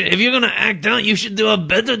mine if you're going to act out, you should do a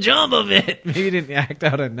better job of it. Maybe you didn't act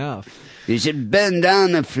out enough. You should bend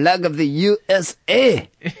down the flag of the USA.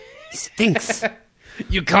 Stinks.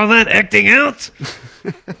 You call that acting out?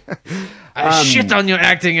 I shit on your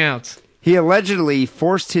acting out. He allegedly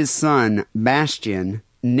forced his son, Bastien,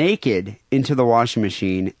 naked into the washing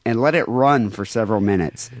machine and let it run for several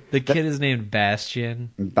minutes. The kid is named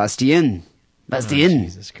Bastien. Bastien. Oh,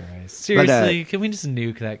 Jesus Christ. Seriously, can we just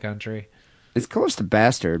nuke that country? It's close to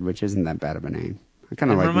Bastard, which isn't that bad of a name. It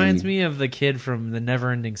reminds me of the kid from The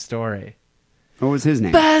Neverending Story. What was his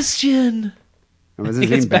name? Bastien. Was his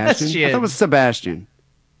name Bastien? I thought it was Sebastian.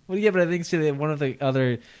 Well, yeah, but I think one of the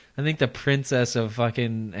other... I think the princess of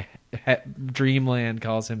fucking Dreamland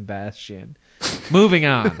calls him Bastien. Moving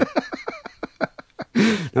on.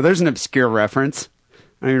 Now, there's an obscure reference.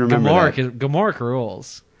 I don't even remember that. Gamork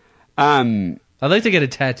rules. I'd like to get a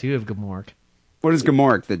tattoo of Gamork. What is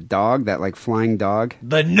Gamork? The dog? That, like, flying dog?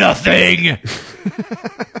 The nothing!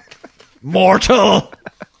 Mortal!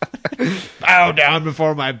 Bow down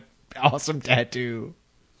before my awesome tattoo.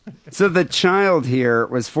 So the child here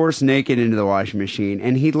was forced naked into the washing machine,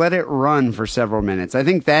 and he let it run for several minutes. I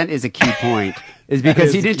think that is a key point, is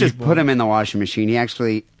because he didn't just put him in the washing machine. He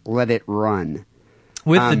actually let it run.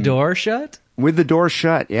 With the door shut? With the door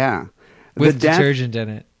shut, yeah. With detergent in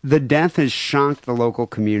it. The death has shocked the local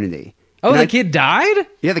community. Oh, the kid died?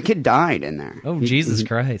 Yeah, the kid died in there. Oh, Jesus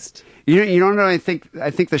Christ. You don't know what I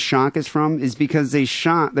think the shock is from? Is because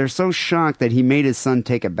they're so shocked that he made his son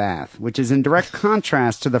take a bath, which is in direct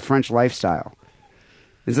contrast to the French lifestyle.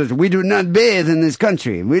 It says, we do not bathe in this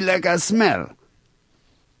country. We like our smell.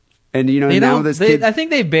 And, now this kid... I think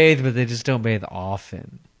they bathe, but they just don't bathe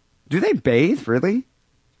often. Do they bathe, really?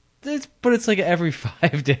 But it's like every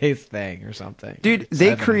 5 days thing or something. Dude,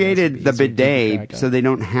 they created the bidet so they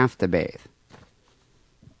don't have to bathe.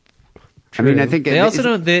 True. I mean, I think they also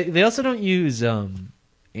don't use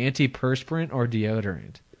antiperspirant or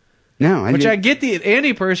deodorant. No, I get the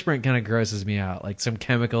antiperspirant kind of grosses me out, like some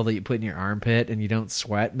chemical that you put in your armpit and you don't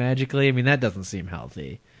sweat magically. I mean, that doesn't seem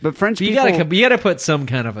healthy. But French people, you gotta put some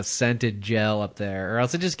kind of a scented gel up there, or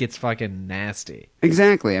else it just gets fucking nasty.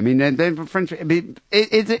 Exactly. I mean, French.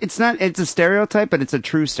 It's not. It's a stereotype, but it's a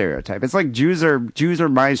true stereotype. It's like Jews are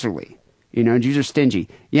miserly. Jews are stingy.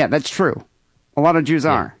 Yeah, that's true. A lot of Jews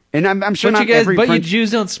are. And I'm sure not every But you Jews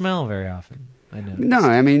don't smell very often. I know. No,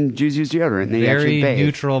 I mean Jews use deodorant. And they actually bathe. Very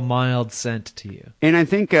neutral, mild scent to you. And I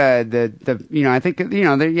think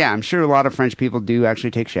I'm sure a lot of French people do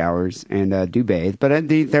actually take showers and do bathe. But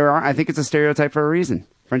I think it's a stereotype for a reason.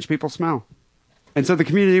 French people smell, and so the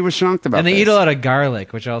community was shocked about. And they eat a lot of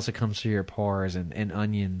garlic, which also comes through your pores, and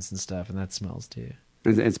onions and stuff, and that smells too.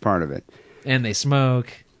 It's part of it. And they smoke.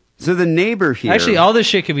 So the neighbor here... Actually, all this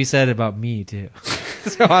shit could be said about me, too.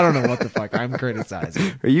 So I don't know what the fuck I'm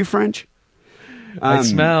criticizing. Are you French? I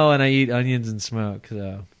smell and I eat onions and smoke,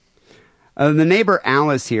 so... The neighbor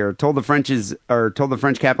Alice here told the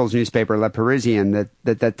French capital's newspaper Le Parisien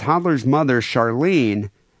that the toddler's mother,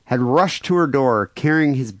 Charlene, had rushed to her door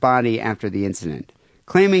carrying his body after the incident,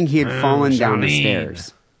 claiming he had fallen down the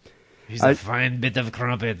stairs. He's a fine bit of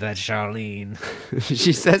crumpet, that Charlene.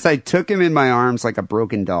 She says, I took him in my arms like a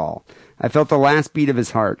broken doll. I felt the last beat of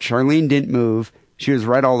his heart. Charlene didn't move. She was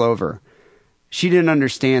right all over. She didn't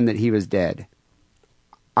understand that he was dead.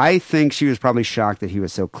 I think she was probably shocked that he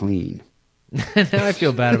was so clean. Now I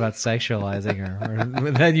feel bad about sexualizing her.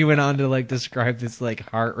 But then you went on to like describe this like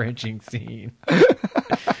heart-wrenching scene.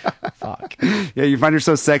 Fuck. Yeah, you find her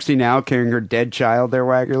so sexy now, carrying her dead child there,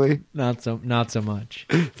 Waggerly? Not so much.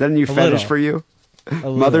 Is that a new fetish for you?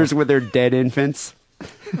 Mothers with their dead infants?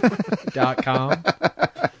 .com.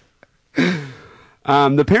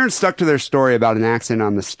 The parents stuck to their story about an accident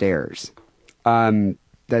on the stairs.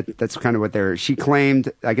 That's kind of what she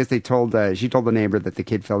claimed. I guess she told the neighbor that the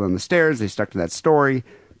kid fell down the stairs. They stuck to that story.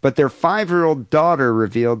 But their 5-year-old daughter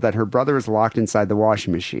revealed that her brother was locked inside the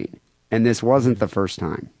washing machine. And this wasn't the first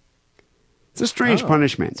time. It's a strange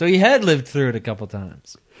punishment. So he had lived through it a couple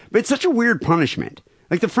times. But it's such a weird punishment.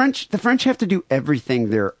 Like the French have to do everything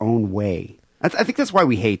their own way. I think that's why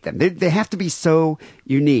we hate them. They have to be so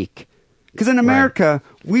unique. Because in America,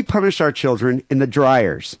 we punish our children in the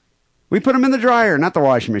dryers. We put them in the dryer, not the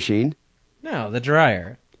washing machine. No, the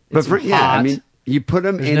dryer. But I mean, you put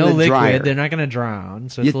them in the liquid, dryer. They're not going to drown.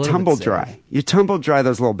 So you tumble dry. You tumble dry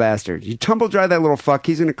those little bastards. You tumble dry that little fuck.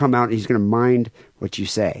 He's going to come out and he's going to mind what you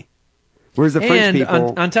say. Whereas the French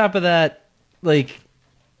people, on top of that, like,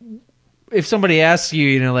 if somebody asks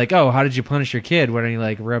you, like, oh, how did you punish your kid? Why don't you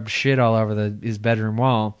like rub shit all over his bedroom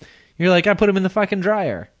wall? You're like, I put him in the fucking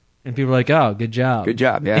dryer, and people are like, oh, good job,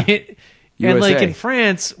 yeah. And like in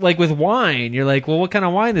France, like with wine, you're like, well, what kind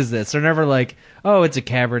of wine is this? They're never like, oh, it's a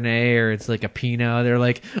Cabernet or it's like a Pinot. They're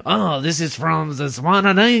like, oh, this is from the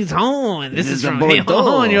Swananaison, and this is from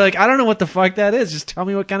Bordeaux. And you're like, I don't know what the fuck that is. Just tell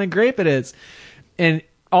me what kind of grape it is. And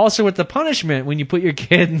also with the punishment, when you put your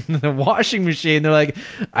kid in the washing machine, they're like,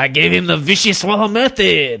 I gave him the Vichyssoise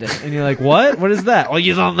method. And you're like, what? What is that? Oh,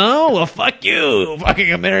 you don't know? Well, fuck you,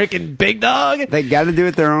 fucking American big dog. They got to do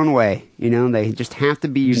it their own way. They just have to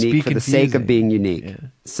be unique for the sake of being unique. Yeah.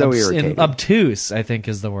 So irritating. Obtuse, I think,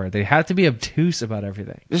 is the word. They have to be obtuse about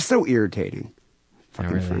everything. Just so irritating.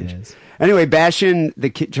 Fucking really French. Is. Anyway, Bastien,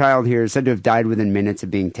 the child here, is said to have died within minutes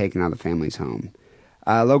of being taken out of the family's home.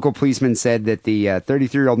 Local policemen said that the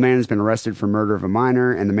 33-year-old man has been arrested for murder of a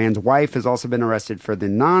minor, and the man's wife has also been arrested for the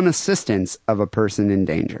non-assistance of a person in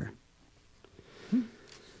danger.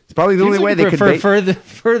 It's probably the only way they could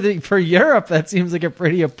for Europe. That seems like a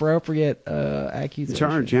pretty appropriate accusation.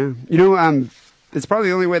 Charge, yeah. It's probably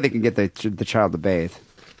the only way they can get the child to bathe.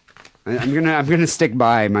 I'm gonna stick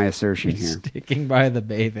by my assertion here. Sticking by the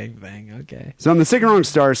bathing thing, okay. So on the Sick and Wrong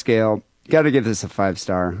star scale, got to give this a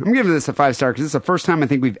 5-star. I'm giving this a 5-star because this is the first time I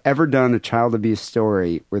think we've ever done a child abuse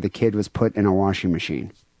story where the kid was put in a washing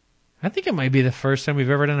machine. I think it might be the first time we've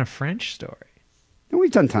ever done a French story. And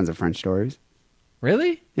we've done tons of French stories.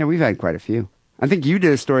 Really? Yeah, we've had quite a few. I think you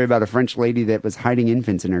did a story about a French lady that was hiding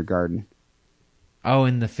infants in her garden. Oh,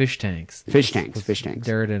 in the fish tanks. Fish tanks.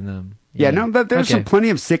 Dirt in them. Yeah, no, but there's some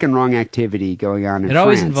plenty of sick and wrong activity going on in France. It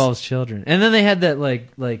always involves children. And then they had that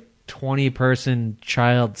like 20-person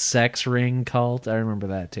child sex ring cult. I remember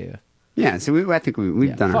that too. Yeah, so I think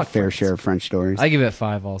we've done our fair share of French stories. I give it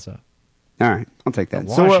 5 also. All right, I'll take that.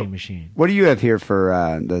 The washing machine. What do you have here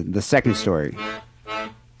for the second story?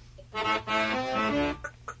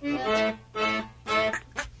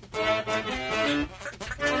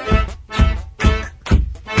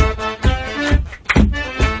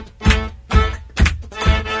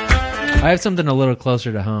 I have something a little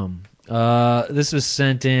closer to home. This was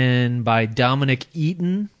sent in by Dominic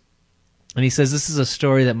Eaton, and he says this is a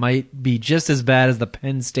story that might be just as bad as the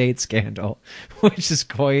Penn State scandal, which is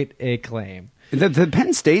quite a claim. The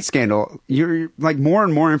Penn State scandal, you're like more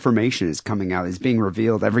and more information is coming out, is being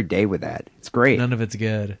revealed every day with that. It's great. None of it's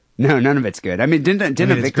good. No, none of it's good. I mean, didn't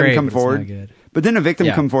a victim come forward? But didn't a victim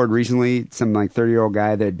come forward recently? Some like 30-year-old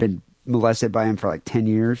guy that had been molested by him for like 10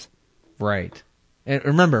 years. Right. And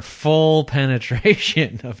remember, full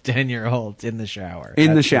penetration of 10-year-olds in the shower.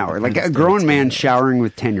 In the shower. Like a grown man showering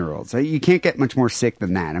with 10-year-olds. You can't get much more sick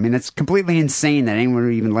than that. I mean, that's completely insane that anyone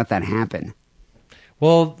would even let that happen.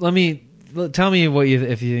 Well, tell me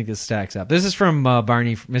if you think this stacks up. This is from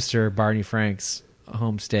Mr. Barney Frank's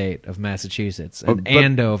home state of Massachusetts,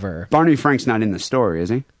 Andover. Barney Frank's not in the story, is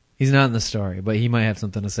he? He's not in the story, but he might have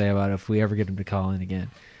something to say about it if we ever get him to call in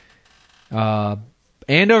again.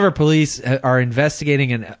 Andover police are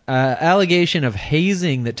investigating an allegation of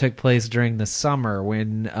hazing that took place during the summer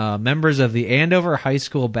when members of the Andover High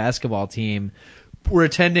School basketball team were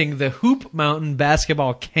attending the Hoop Mountain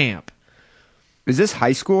basketball camp. Is this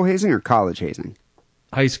high school hazing or college hazing?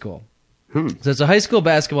 High school. So it's a high school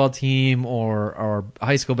basketball team or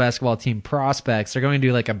high school basketball team prospects. They're going to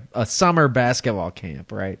do like a summer basketball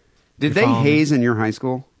camp, right? Did they haze in your high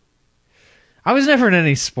school? I was never in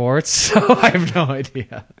any sports, so I have no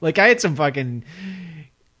idea. Like, I had some fucking,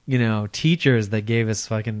 teachers that gave us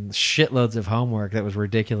fucking shitloads of homework that was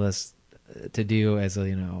ridiculous to do as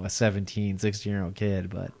a 17, 16-year-old kid,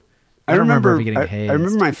 but I don't remember ever getting hazed. I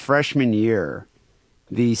remember my freshman year,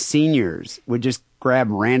 the seniors would just grab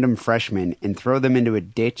random freshmen and throw them into a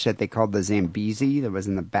ditch that they called the Zambezi that was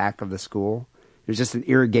in the back of the school. It was just an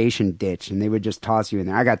irrigation ditch, and they would just toss you in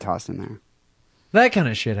there. I got tossed in there. That kind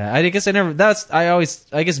of shit. I guess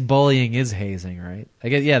I guess bullying is hazing, right? I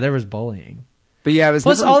guess, yeah, there was bullying. But yeah, it was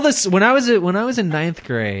plus all this when I was in ninth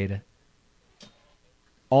grade.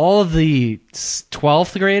 All of the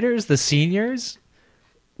 12th graders, the seniors,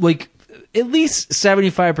 like at least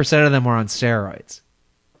 75% of them were on steroids.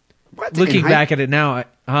 What? Looking back at it now,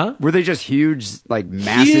 huh? Were they just huge, like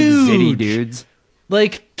massive zitty dudes?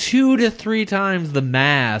 Like 2 to 3 times the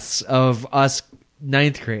mass of us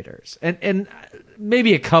ninth graders, and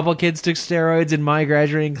maybe a couple kids took steroids in my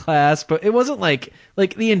graduating class, but it wasn't like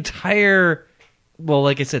the entire. Well,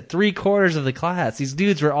 like I said, 3/4 of the class. These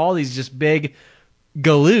dudes were all these just big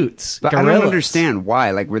galoots. But gorillas. I don't understand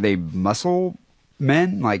why. Like, were they muscle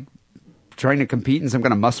men, like trying to compete in some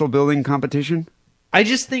kind of muscle building competition? I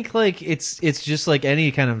just think like it's just like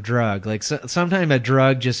any kind of drug. Like sometimes a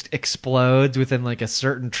drug just explodes within like a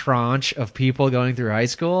certain tranche of people going through high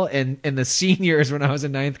school. And the seniors, when I was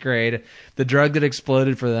in ninth grade, the drug that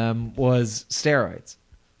exploded for them was steroids.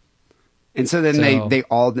 And so then they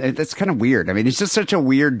all, that's kind of weird. I mean, it's just such a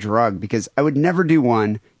weird drug because I would never do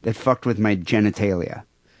one that fucked with my genitalia.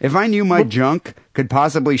 If I knew my junk could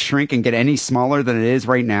possibly shrink and get any smaller than it is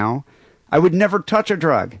right now, I would never touch a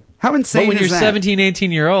drug. How insane is that? But when you're 17,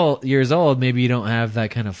 18 years old, maybe you don't have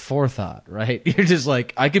that kind of forethought, right? You're just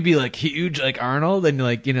like, I could be like huge like Arnold, and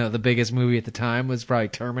like, the biggest movie at the time was probably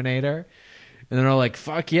Terminator. And they're all like,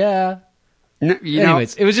 fuck yeah. No,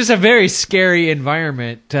 Anyways, it was just a very scary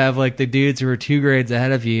environment to have like the dudes who were 2 grades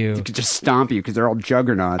ahead of you. They could just stomp you because they're all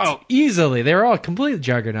juggernauts. Oh, easily. They were all complete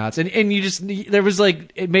juggernauts. And you just, there was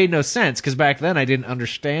like, it made no sense because back then I didn't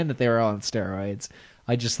understand that they were all on steroids.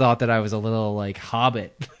 I just thought that I was a little like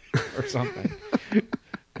hobbit or something.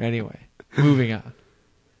 Anyway, moving on.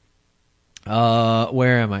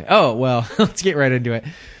 Where am I? Oh, well, let's get right into it.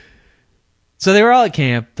 So they were all at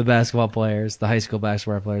camp, the basketball players, the high school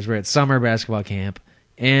basketball players were at summer basketball camp.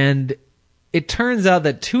 And it turns out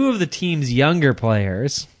that 2 of the team's younger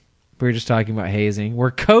players, we were just talking about hazing,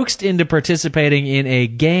 were coaxed into participating in a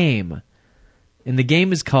game. And the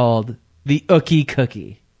game is called the Ookie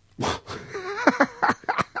Cookie.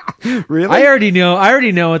 Really? I already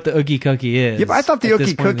know what the Ookie Cookie is. Yeah, but I thought the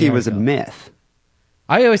Ookie Cookie was a myth.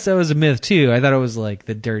 I always thought it was a myth too. I thought it was like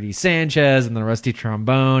the Dirty Sanchez and the Rusty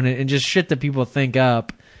Trombone and just shit that people think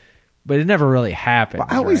up, but it never really happened.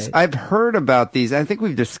 Well, I've heard about these. I think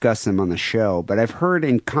we've discussed them on the show, but I've heard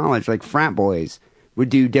in college, like frat boys would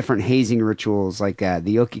do different hazing rituals. Like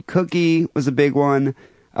the Ookie Cookie was a big one.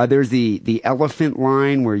 There's the elephant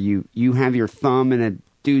line where you have your thumb in a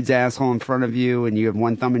dude's asshole in front of you, and you have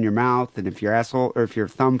one thumb in your mouth, and if your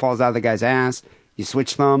thumb falls out of the guy's ass, you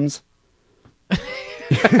switch thumbs.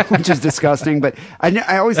 Which is disgusting, but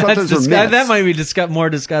I always thought those were myths. That might be more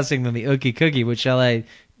disgusting than the Ookie Cookie. Which shall I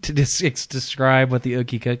describe what the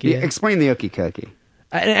Ookie Cookie is? Explain the Ookie Cookie.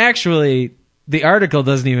 And actually, the article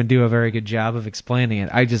doesn't even do a very good job of explaining it.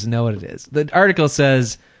 I just know what it is. The article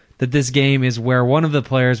says that this game is where one of the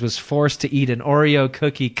players was forced to eat an Oreo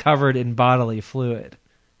cookie covered in bodily fluid.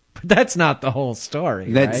 But that's not the whole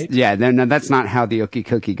story, right? Yeah, no, that's not how the Ookie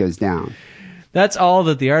Cookie goes down. That's all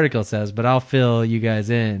that the article says, but I'll fill you guys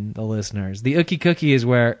in, the listeners. The Ookie Cookie is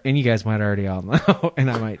where, and you guys might already all know, and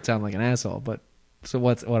I might sound like an asshole, but so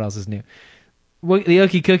what else is new? The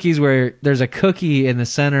Ookie Cookie is where there's a cookie in the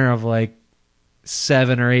center of like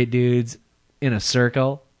 7 or 8 dudes in a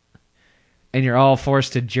circle, and you're all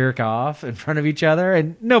forced to jerk off in front of each other,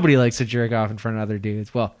 and nobody likes to jerk off in front of other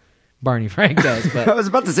dudes. Well, Barney Frank does, but I was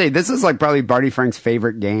about to say, this is like probably Barney Frank's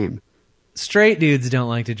favorite game. Straight dudes don't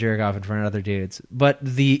like to jerk off in front of other dudes, but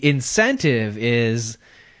the incentive is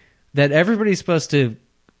that everybody's supposed to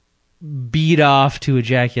beat off to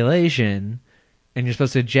ejaculation, and you're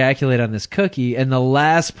supposed to ejaculate on this cookie, and the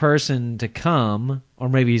last person to come, or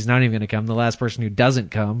maybe he's not even going to come, the last person who doesn't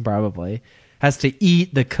come, probably, has to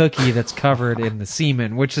eat the cookie that's covered in the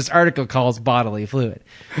semen, which this article calls bodily fluid.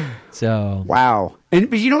 So wow.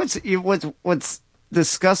 But you know what's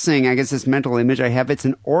discussing, I guess, this mental image I have. It's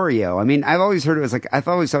an Oreo. I mean, I've always heard it was like, I've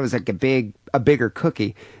always thought it was like a bigger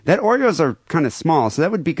cookie. That Oreos are kind of small, so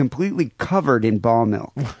that would be completely covered in ball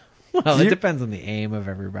milk. Well, it depends on the aim of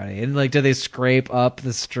everybody. And like, do they scrape up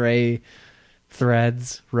the stray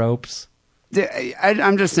threads, ropes?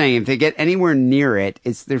 I'm just saying, if they get anywhere near it,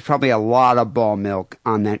 there's probably a lot of ball milk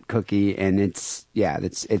on that cookie, and that's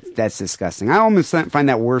disgusting. I almost find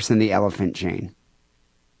that worse than the elephant chain.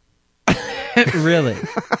 Really?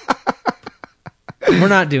 We're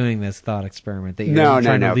not doing this thought experiment that you're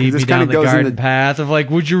trying to lead me down the garden path of like,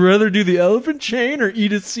 would you rather do the elephant chain or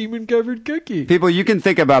eat a semen-covered cookie? People, you can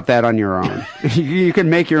think about that on your own. You can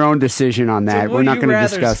make your own decision on that. So we're not going to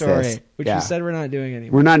discuss this. Which you said we're not doing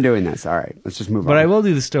anymore. We're not doing this. All right, let's just move on. But I will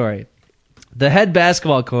do the story. The head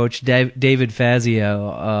basketball coach, David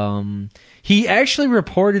Fazio, he actually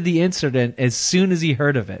reported the incident as soon as he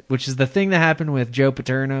heard of it, which is the thing that happened with Joe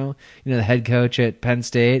Paterno, the head coach at Penn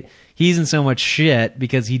State. He's in so much shit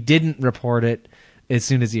because he didn't report it as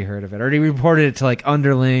soon as he heard of it. Or he reported it to like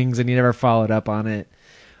underlings and he never followed up on it.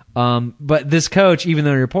 But this coach, even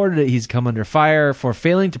though he reported it, he's come under fire for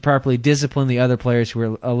failing to properly discipline the other players who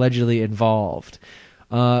were allegedly involved.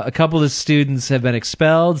 A couple of the students have been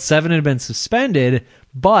expelled, 7 had been suspended,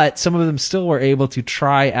 but some of them still were able to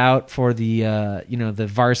try out for the the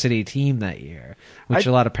varsity team that year, which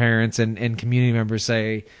a lot of parents and community members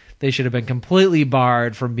say they should have been completely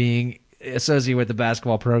barred from being associated with the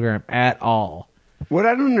basketball program at all. What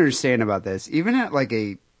I don't understand about this, even at like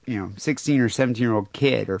a 16 or 17-year-old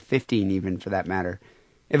kid, or 15 even for that matter,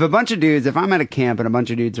 if I'm at a camp and a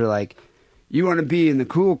bunch of dudes are like, you want to be in the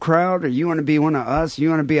cool crowd, or you want to be one of us, you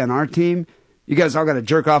want to be on our team, you guys all got to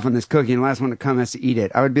jerk off on this cookie, and the last one to come has to eat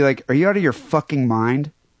it. I would be like, are you out of your fucking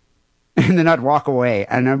mind? And then I'd walk away,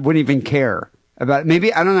 and I wouldn't even care about it.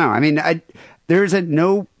 Maybe, I don't know. I mean, there's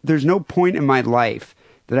no point in my life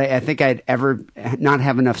that I think I'd ever not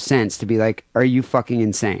have enough sense to be like, are you fucking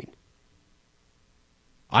insane?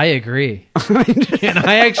 I agree. And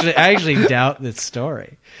I actually doubt this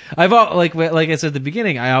story. Like I said at the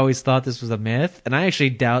beginning, I always thought this was a myth, and I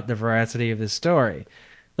actually doubt the veracity of this story.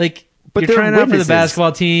 Like, but you're trying out for the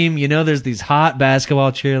basketball team, there's these hot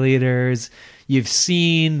basketball cheerleaders. You've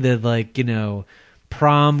seen the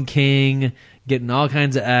prom king getting all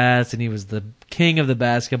kinds of ass, and he was the king of the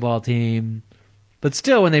basketball team. But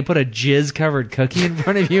still, when they put a jizz-covered cookie in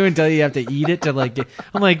front of you and tell you have to eat it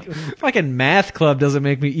I'm like, fucking math club doesn't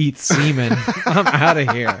make me eat semen. I'm out of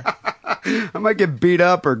here. I might get beat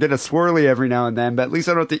up or get a swirly every now and then, but at least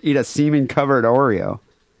I don't have to eat a semen-covered Oreo.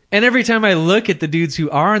 And every time I look at the dudes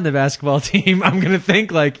who are on the basketball team, I'm going to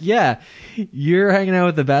think like, yeah, you're hanging out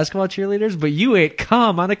with the basketball cheerleaders, but you ate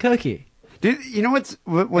cum on a cookie. Dude, you know what's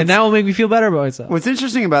and that will make me feel better about myself. What's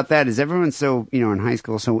interesting about that is everyone's so, in high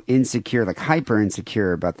school, so insecure, like hyper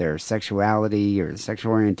insecure about their sexuality or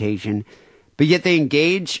sexual orientation, but yet they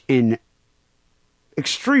engage in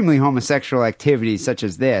extremely homosexual activities such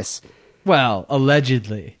as this. Well,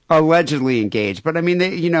 allegedly engaged, but I mean,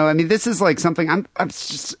 this is like something. I'm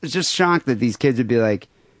just shocked that these kids would be like,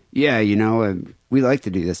 yeah, we like to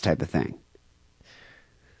do this type of thing.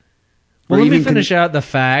 Well, let me finish out the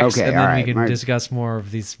facts, and then we can discuss more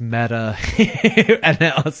of these meta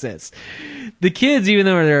analysis. The kids, even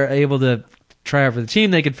though they're able to try out for the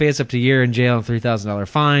team, they could face up to a year in jail and $3,000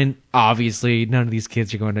 fine. Obviously, none of these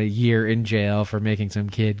kids are going to a year in jail for making some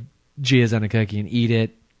kid jizz on a cookie and eat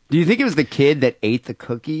it. Do you think it was the kid that ate the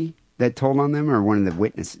cookie that told on them, or one of the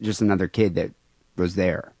witnesses, just another kid that was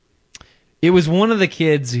there? It was one of the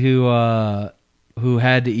kids who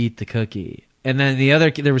had to eat the cookie. And then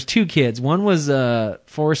there was 2 kids. One was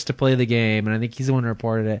forced to play the game, and I think he's the one who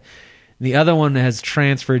reported it. The other one has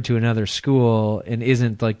transferred to another school and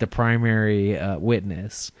isn't like the primary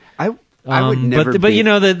witness. I would never. But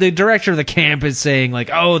the director of the camp is saying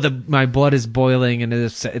like, oh, my blood is boiling and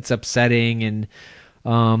it's upsetting. And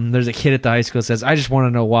there's a kid at the high school that says, I just want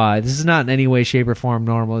to know why. This is not in any way, shape, or form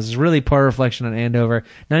normal. This is really poor reflection on Andover.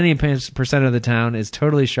 90% of the town is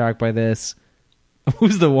totally shocked by this.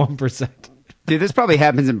 Who's the 1%? Dude, this probably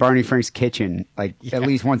happens in Barney Frank's kitchen, at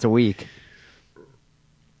least once a week.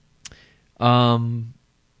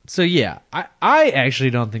 So yeah, I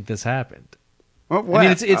actually don't think this happened. Well, what? I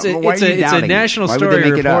mean, it's a national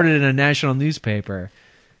story reported in a national newspaper,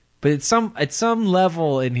 but at some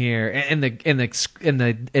level in here, and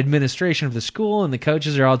the administration of the school and the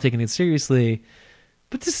coaches are all taking it seriously.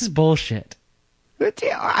 But this is bullshit.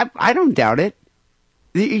 I don't doubt it.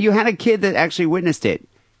 You had a kid that actually witnessed it.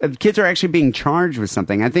 Kids are actually being charged with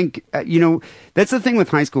something. I think, that's the thing with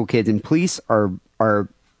high school kids, and police are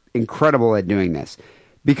incredible at doing this.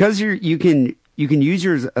 Because you can you can use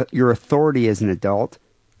your authority as an adult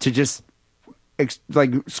to just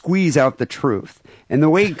squeeze out the truth. And the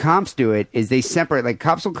way cops do it is they separate. Like,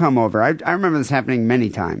 cops will come over. I remember this happening many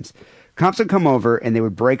times. Cops would come over and they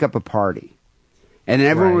would break up a party. And then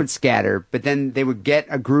everyone would scatter, but then they would get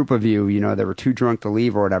a group of you, that were too drunk to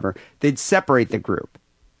leave or whatever. They'd separate the group.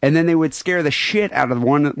 And then they would scare the shit out of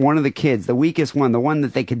one of the kids, the weakest one, the one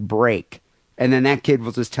that they could break. And then that kid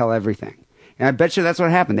will just tell everything. And I bet you that's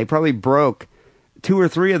what happened. They probably broke 2 or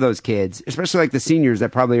 3 of those kids, especially like the seniors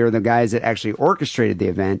that probably are the guys that actually orchestrated the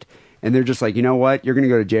event. And they're just like, you know what? You're going to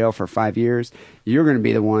go to jail for 5 years. You're going to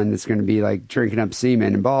be the one that's going to be like drinking up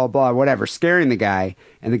semen and blah, blah, whatever, scaring the guy.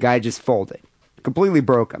 And the guy just folded. Completely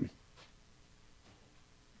broke him.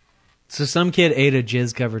 So some kid ate a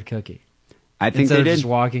jizz-covered cookie. I think instead they of did. just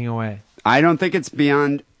walking away. I don't think it's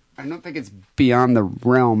beyond the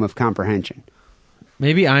realm of comprehension.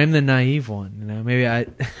 Maybe I'm the naive one. Maybe I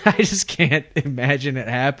just can't imagine it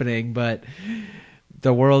happening. But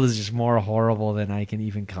the world is just more horrible than I can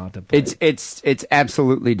even contemplate. It's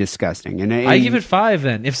absolutely disgusting. And I give it 5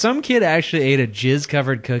 then. If some kid actually ate a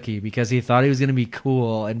jizz-covered cookie because he thought he was going to be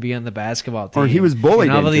cool and be on the basketball team, or he was bullied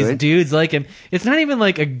and all of these it. dudes like him, it's not even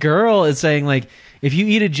like a girl is saying like, if you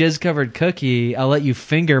eat a jizz-covered cookie, I'll let you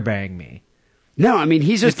finger bang me. No, I mean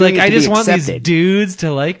he's just like, I just want these dudes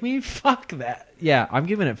to like me. Fuck that. Yeah, I'm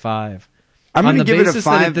giving it 5. I'm going to give it a 5.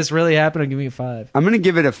 That if this really happened, I'm giving it 5. I'm going to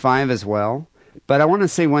give it a 5 as well. But I want to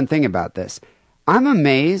say one thing about this. I'm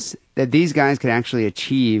amazed that these guys could actually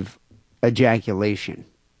achieve ejaculation.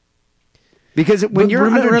 Because when you're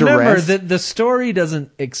under duress... Remember, the story doesn't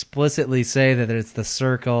explicitly say that it's the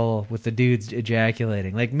circle with the dudes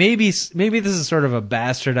ejaculating. Like, maybe this is sort of a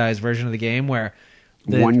bastardized version of the game where...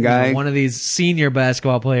 one of these senior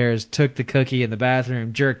basketball players took the cookie in the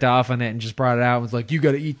bathroom, jerked off on it, and just brought it out and was like, you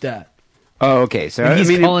got to eat that. Oh, okay. So and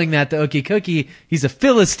he's calling that the Ookie Cookie. He's a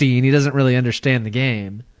Philistine. He doesn't really understand the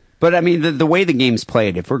game. But I mean, the way the game's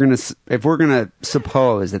played, if we're gonna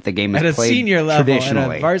suppose that the game is played at a senior level, at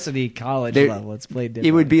traditionally, a varsity college level, it's played differently.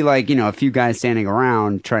 It would be like a few guys standing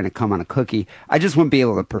around trying to come on a cookie. I just wouldn't be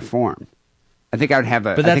able to perform. I think I would have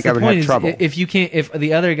trouble. If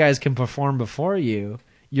the other guys can perform before you,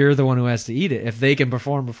 you're the one who has to eat it. If they can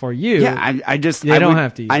perform before you, I don't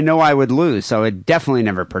have to eat it. I know I would lose, so I'd definitely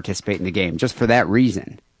never participate in the game just for that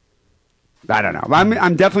reason. I don't know. I'm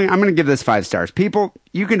going to give this 5 stars. People,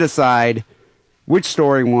 you can decide which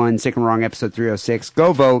story won Sick and Wrong episode 306.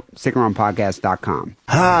 Go vote, sickandwrongpodcast.com.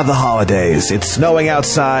 The holidays. It's snowing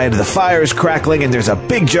outside, the fire's crackling, and there's a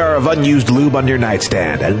big jar of unused lube on your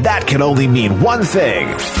nightstand. And that can only mean one thing.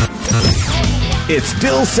 It's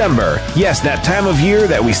Dilcember. Yes, that time of year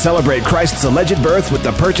that we celebrate Christ's alleged birth with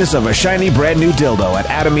the purchase of a shiny brand new dildo at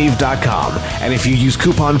adameve.com. And if you use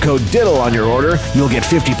coupon code DIDDLE on your order, you'll get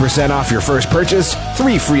 50% off your first purchase,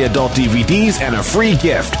 3 free adult DVDs, and a free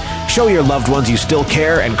gift. Show your loved ones you still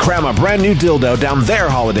care and cram a brand new dildo down their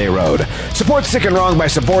holiday road. Support Sick and Wrong by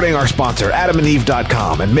supporting our sponsor,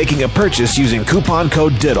 adamandeve.com, and making a purchase using coupon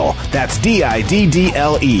code DIDDLE. That's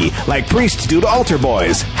DIDDLE, like priests do to altar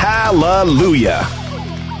boys. Hallelujah.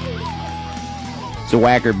 So,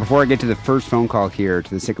 Wacker, before I get to the first phone call here to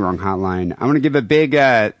the Sick and Wrong hotline, I want to give a big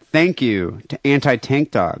thank you to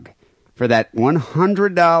Anti-Tank Dog for that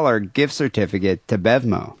 $100 gift certificate to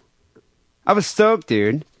Bevmo. I was stoked,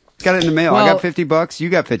 dude. Got it in the mail. Well, I got $50. You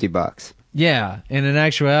got $50. Yeah, and in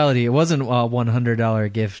actuality, it wasn't a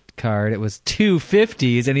 $100 gift card. It was 2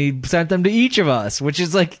 50s, and he sent them to each of us, which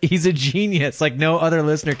is like, he's a genius. Like, no other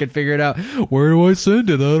listener could figure it out. Where do I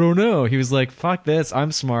send it? I don't know. He was like, fuck this.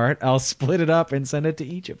 I'm smart. I'll split it up and send it to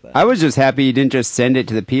each of them. I was just happy you didn't just send it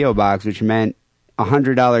to the P.O. Box, which meant a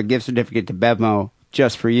 $100 gift certificate to Bevmo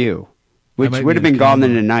just for you, which would have been gone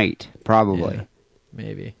in a night, probably. Yeah,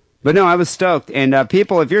 maybe. But no, I was stoked. And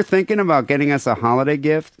people, if you're thinking about getting us a holiday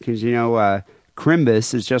gift, because,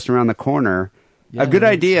 Crimbus is just around the corner, a good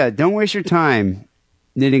idea. Don't waste your time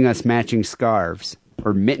knitting us matching scarves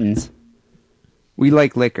or mittens. We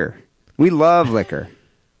like liquor. We love liquor.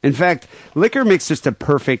 In fact, liquor makes just a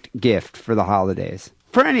perfect gift for the holidays.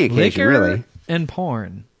 For any occasion, really. And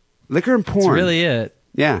porn. Liquor and porn. That's really it.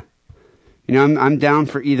 Yeah. I'm down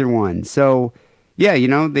for either one. So... yeah,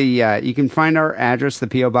 you can find our address. The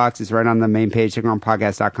P.O. Box is right on the main page,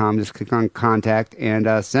 sickandwrongpodcast.com. Just click on contact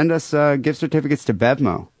and send us gift certificates to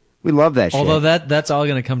Bevmo. We love that shit. Although that's all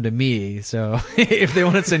going to come to me. So if they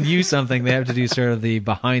want to send you something, they have to do sort of the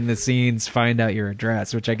behind the scenes, find out your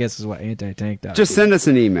address, which I guess is what Anti-Tank does. Just send us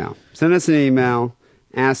an email.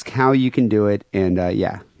 Ask how you can do it. And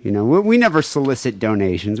we never solicit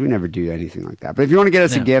donations. We never do anything like that. But if you want to get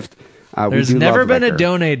us a gift... there's never been a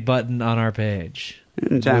donate button on our page.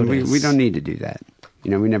 John, we don't need to do that.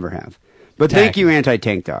 We never have. But thank you,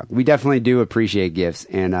 Anti-Tank Dog. We definitely do appreciate gifts.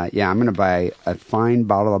 And, I'm going to buy a fine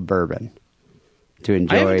bottle of bourbon to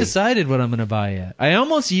enjoy. I haven't decided what I'm going to buy yet. I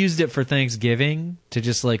almost used it for Thanksgiving to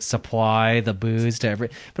just, supply the booze to every...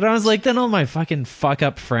 But I was like, then all my fucking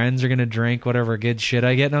fuck-up friends are going to drink whatever good shit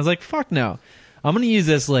I get. And I was like, fuck no. I'm going to use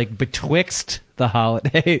this, betwixt the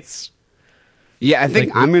holidays. Yeah, I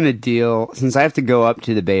think I'm going to deal... Since I have to go up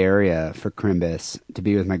to the Bay Area for Crimbus to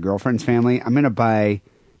be with my girlfriend's family, I'm going to buy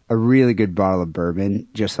a really good bottle of bourbon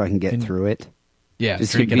just so I can get through it. Yeah,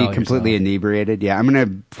 just to be completely inebriated. Yeah, I'm going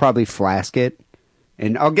to probably flask it.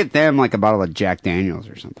 And I'll get them a bottle of Jack Daniels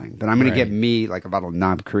or something. But I'm going to get me a bottle of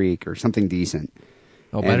Knob Creek or something decent.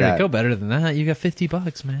 Oh, go better than that. You got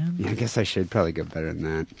 $50, man. Yeah, I guess I should probably go better than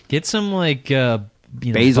that. Get some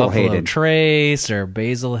Basil Hayden Trace or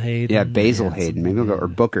Basil Hayden. Yeah, Basil Hayden. Maybe we'll go or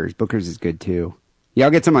Booker's. Booker's is good too. Yeah,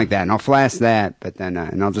 I'll get something like that, and I'll flask that. But then,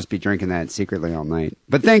 and I'll just be drinking that secretly all night.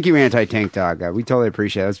 But thank you, Anti-Tank Dog. We totally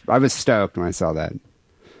appreciate it. I was stoked when I saw that.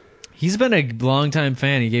 He's been a longtime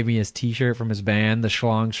fan. He gave me his T-shirt from his band, The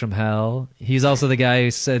Schlongs from Hell. He's also the guy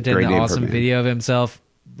who sent in an awesome video of himself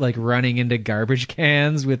running into garbage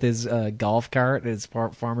cans with his golf cart at his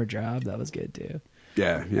farmer job. That was good too.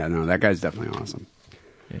 Yeah, no, that guy's definitely awesome.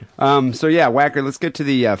 Yeah. Whacker, let's get to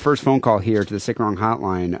the first phone call here to the Sick Wrong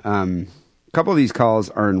Hotline. A couple of these calls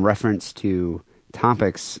are in reference to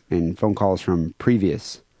topics and phone calls from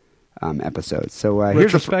previous episodes. So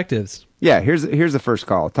here's retrospectives. Here's the first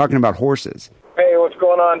call, talking about horses. Hey, what's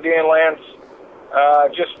going on, Dan Lance?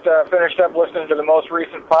 Just finished up listening to the most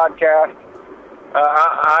recent podcast.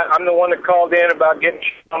 I'm the one that called in about getting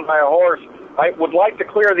shot on by a horse. I would like to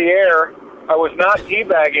clear the air. I was not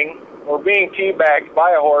teabagging or being teabagged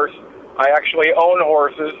by a horse. I actually own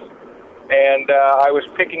horses, and I was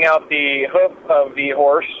picking out the hoof of the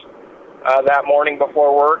horse that morning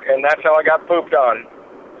before work, and that's how I got pooped on.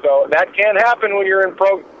 So that can happen when you're in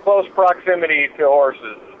close proximity to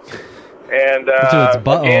horses. And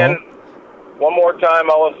again, one more time,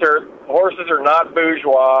 I'll assert, horses are not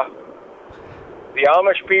bourgeois. The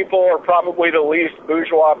Amish people are probably the least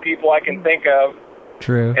bourgeois people I can think of.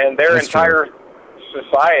 True. And their entire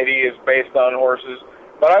society is based on horses.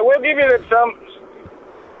 But I will give you that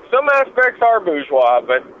some aspects are bourgeois,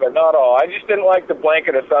 but not all. I just didn't like the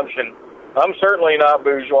blanket assumption. I'm certainly not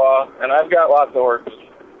bourgeois, and I've got lots of horses.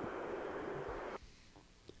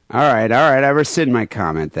 All right. I rescind my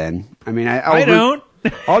comment then. I mean, I don't.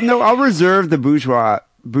 I'll reserve the bourgeois.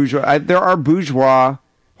 There are bourgeois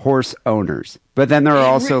horse owners, but then there are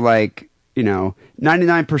also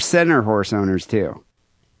 99% are horse owners too.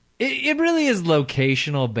 It really is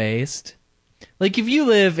locational based. Like if you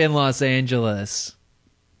live in Los Angeles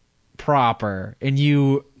proper and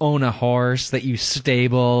you own a horse that you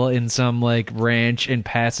stable in some ranch in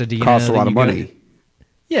Pasadena, costs a lot of money.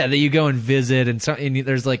 That you go and visit, and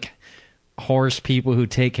there's horse people who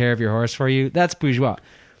take care of your horse for you. That's bourgeois.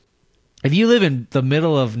 If you live in the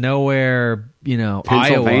middle of nowhere,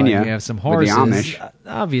 Iowa, and you have some horses, with the Amish.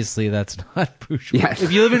 Obviously that's not bourgeois. Yes.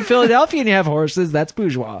 If you live in Philadelphia and you have horses, that's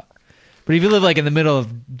bourgeois. But if you live in the middle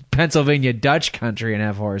of Pennsylvania Dutch country and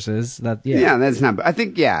have horses, that's not. I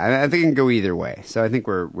think it can go either way. So I think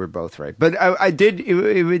we're both right. But I did.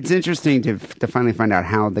 It's interesting to finally find out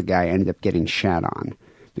how the guy ended up getting shat on,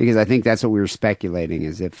 because I think that's what we were speculating,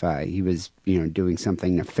 is if he was doing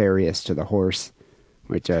something nefarious to the horse,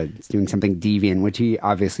 which doing something deviant, which he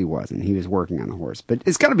obviously wasn't. He was working on the horse, but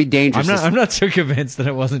it's got to be dangerous. I'm not so convinced that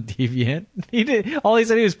it wasn't deviant. All he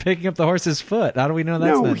said he was picking up the horse's foot. How do we know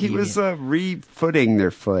that's not deviant? No, he was refooting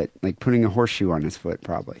their foot, putting a horseshoe on his foot,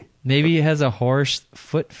 probably. Maybe he has a horse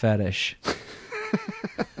foot fetish.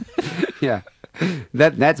 Yeah,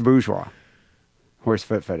 that's bourgeois. Horse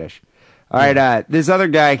foot fetish. All right, this other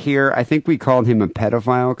guy here, I think we called him a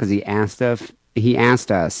pedophile because he asked us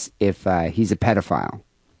if he's a pedophile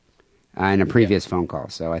in a previous phone call.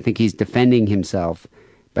 So I think he's defending himself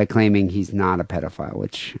by claiming he's not a pedophile,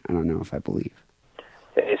 which I don't know if I believe.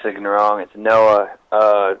 Hey, Sick and Wrong, it's Noah.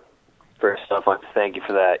 First off, I'd like to thank you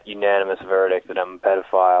for that unanimous verdict that I'm a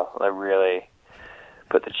pedophile. That really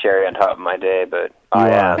put the cherry on top of my day, but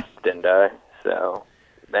I asked, didn't I? So,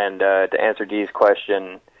 and to answer Dee's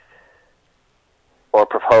question or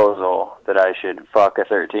proposal that I should fuck a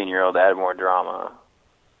 13-year-old to add more drama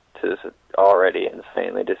to this already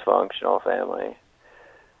insanely dysfunctional family.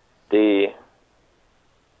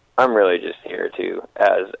 I'm really just here to,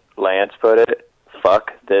 as Lance put it,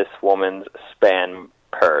 fuck this woman's span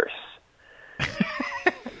purse.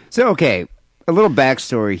 So, okay, a little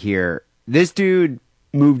backstory here. This dude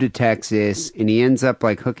move to Texas, and he ends up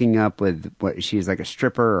like hooking up with she's like a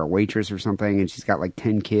stripper or a waitress or something, and she's got like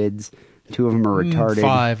 10 kids. 2 of them are retarded.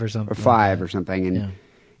 5 or something. Or 5 or something.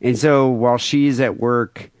 And so while she's at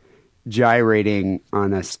work gyrating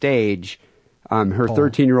on a stage, her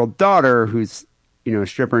 13-year-old daughter, who's, a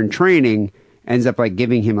stripper in training, ends up like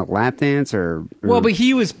giving him a lap dance or well, but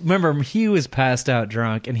he was passed out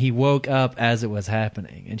drunk, and he woke up as it was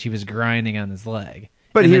happening, and she was grinding on his leg.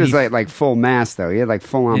 But he was like full mass though. He had like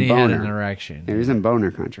full on boner. He had an erection. Yeah, he was in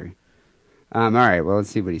boner country. All right, well, let's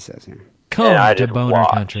see what he says here. Come to boner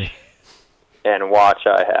country. And watch,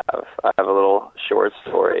 I have a little short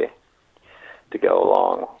story to go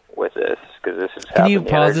along with this, because this is happening. Can you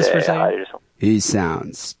pause this for a second? He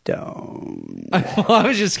sounds stoned. Well, I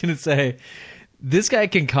was just going to say, this guy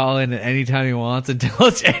can call in at any time he wants and tell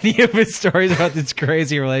us any of his stories about this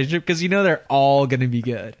crazy relationship, because they're all going to be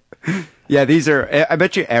good. Yeah, these are, I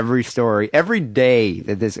bet you every story, every day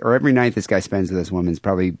or every night this guy spends with this woman is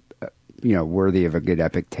probably worthy of a good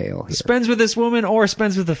epic tale here. Spends with this woman or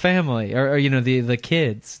spends with the family or the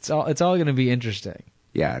kids. It's all going to be interesting.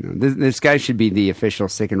 Yeah, no, this guy should be the official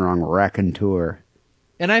Sick and Wrong raconteur.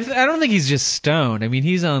 And I don't think he's just stoned. I mean,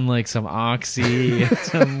 he's on like some Oxy,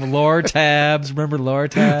 some Lortabs. Remember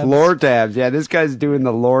Lortabs? Lortabs, yeah, this guy's doing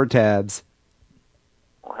the Lortabs.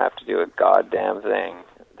 Don't have to do a goddamn thing.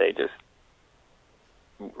 They just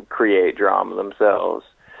create drama themselves.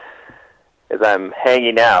 As I'm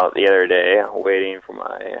hanging out the other day, waiting for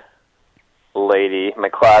my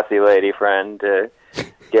classy lady friend to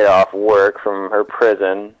get off work from her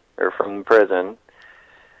prison, or from the prison.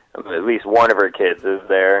 At least one of her kids is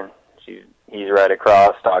there. He's right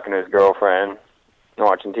across talking to his girlfriend,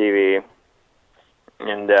 watching TV.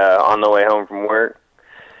 And on the way home from work,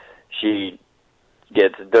 she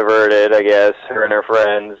gets diverted, I guess. Her and her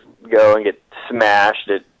friends go and get smashed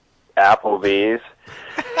at Applebee's.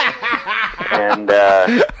 And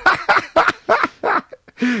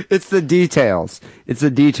it's the details. It's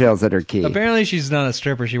the details that are key. Apparently, she's not a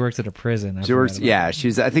stripper. She works at a prison. She works. Yeah, she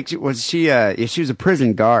was. I think she was a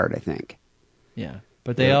prison guard. I think. Yeah,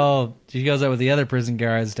 but she goes out with the other prison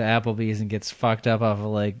guards to Applebee's and gets fucked up off of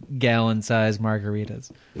like gallon-sized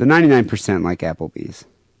margaritas. The 99% like Applebee's.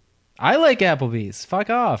 I like Applebee's. Fuck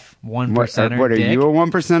off, 1%er. What are you, a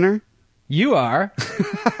 1%er? You are.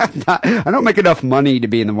 I don't make enough money to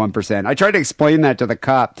be in the 1%. I tried to explain that to the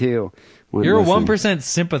cop too. You're a 1%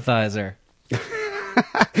 sympathizer.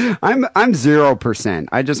 I'm 0%.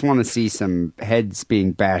 I just want to see some heads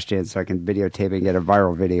being bashed in so I can videotape and get a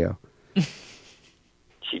viral video.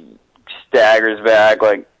 She staggers back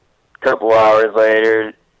like a couple hours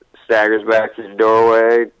later, staggers back to the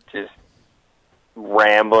doorway, just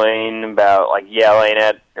rambling about, like, yelling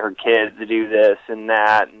at her kids to do this and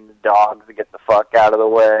that, and the dogs to get the fuck out of the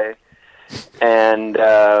way, and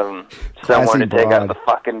someone to take out the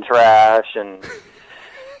fucking trash. And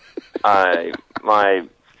my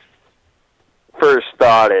first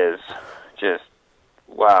thought is just,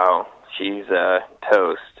 wow, she's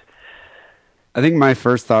toast. I think my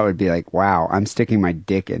first thought would be like, wow, I'm sticking my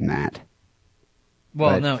dick in that.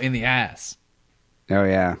 Well, no, in the ass. Oh,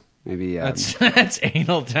 yeah. Maybe that's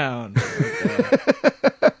Anal Town.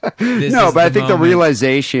 No, but I think the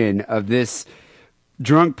realization of this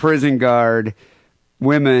drunk prison guard,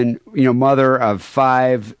 women, mother of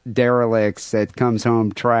 5 derelicts that comes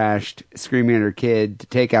home trashed, screaming at her kid to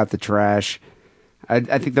take out the trash.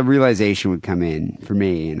 I think the realization would come in for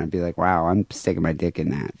me, and I'd be like, wow, I'm sticking my dick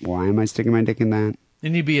in that. Why am I sticking my dick in that?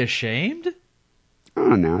 And you'd be ashamed? I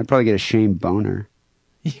don't know. I'd probably get a shame boner.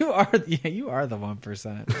 You are the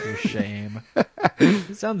 1% for shame.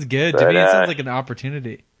 It sounds good to me. It sounds like an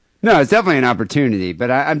opportunity. No, it's definitely an opportunity,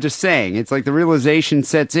 but I'm just saying, it's like the realization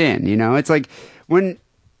sets in, It's like when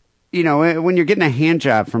you're getting a hand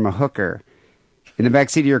job from a hooker in the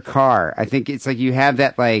backseat of your car, I think it's like you have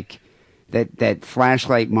that, like, that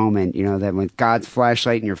flashlight moment, that with God's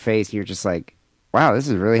flashlight in your face, and you're just like, wow, this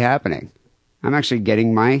is really happening. I'm actually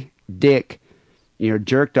getting my dick,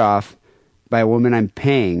 jerked off by a woman I'm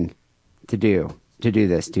paying to do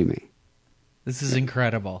this to me. This is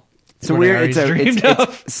incredible. So weird.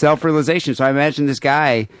 It's self-realization. So I imagine this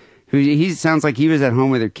guy he sounds like he was at home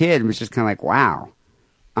with her kid and was just kind of like, wow,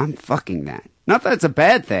 I'm fucking that. Not that it's a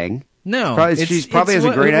bad thing. No. She probably has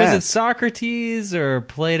a great ass. Was it Socrates or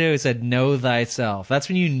Plato who said, know thyself? That's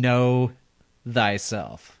when you know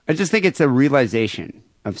thyself. I just think it's a realization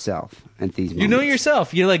of self at these moments. You know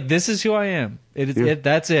yourself. You're like, this is who I am.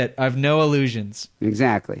 That's it. I have no illusions.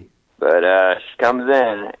 Exactly. But she comes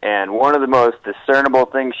in, and one of the most discernible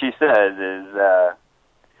things she says is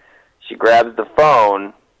she grabs the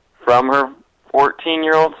phone from her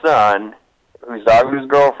 14-year-old son who's talking to his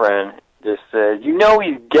girlfriend, just says, "You know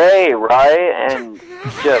he's gay, right?" And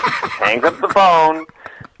just hangs up the phone,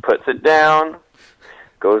 puts it down,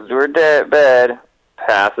 goes to her bed,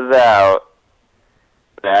 passes out.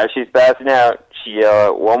 But as she's passing out, she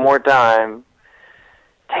yells one more time,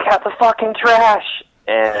 "Take out the fucking trash!"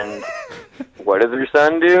 And what does her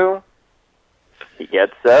son do? He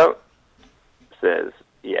gets up, says,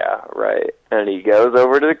 "Yeah, right." And he goes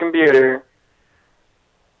over to the computer,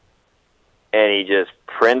 and he just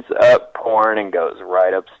prints up porn and goes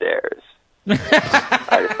right upstairs.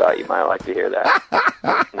 I just thought you might like to hear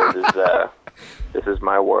that. This is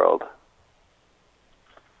my world.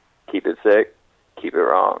 Keep it sick, keep it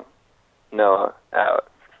wrong. Noah,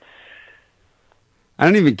 out. I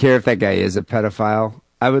don't even care if that guy is a pedophile.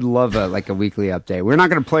 I would love a weekly update. We're not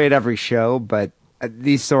going to play it every show, but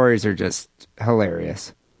these stories are just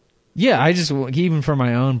hilarious. Yeah, I just, even for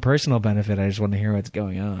my own personal benefit, I just want to hear what's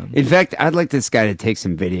going on. In fact, I'd like this guy to take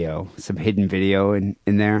some hidden video in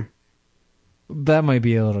there. That might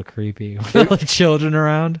be a little creepy. Like children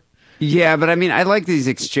around. Yeah, but I mean, I like these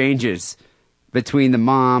exchanges between the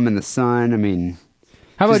mom and the son. I mean,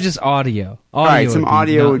 how about just audio? All right, some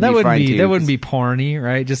audio would be fine too. That wouldn't be porny,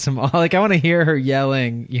 right? Just some, like, I want to hear her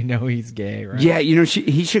yelling, "You know he's gay," right? Yeah,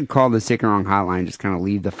 he should call the Sick and Wrong hotline, just kind of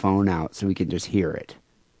leave the phone out so we can just hear it.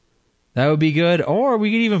 That would be good. Or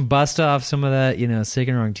we could even bust off some of that, Sick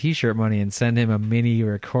and Wrong t-shirt money and send him a mini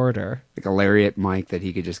recorder. Like a lariat mic that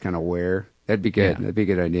he could just kind of wear. That'd be good. Yeah. That'd be a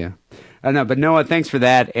good idea. I know, but Noah, thanks for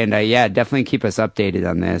that. And definitely keep us updated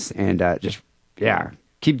on this. And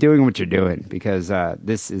keep doing what you're doing because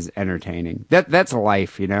this is entertaining. That's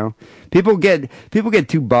life, People get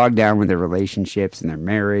too bogged down with their relationships and their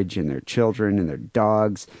marriage and their children and their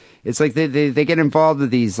dogs. It's like they get involved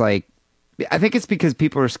with these, like, I think it's because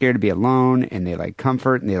people are scared to be alone and they like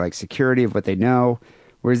comfort and they like security of what they know.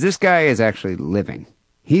 Whereas this guy is actually living.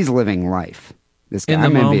 He's living life. This guy,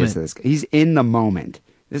 I'm envious of this guy. He's in the moment.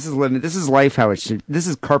 This is living. This is life how it should. This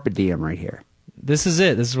is carpe diem right here. This is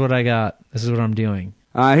it. This is what I got. This is what I'm doing.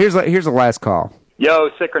 Here's the last call. Yo,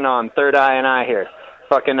 Sick or Non, Third Eye and I here.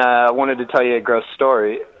 Fucking wanted to tell you a gross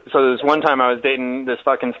story. So there was one time I was dating this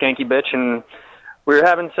fucking skanky bitch and we were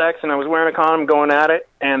having sex and I was wearing a condom going at it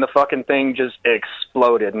and the fucking thing just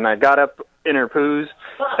exploded and I got up in her poos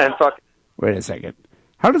and Wait a second.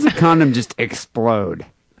 How does a condom just explode?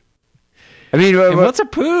 I mean, what's a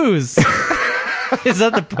poos? Is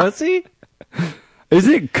that the pussy? Is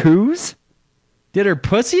it coos? Did her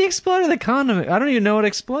pussy explode or the condom? I don't even know what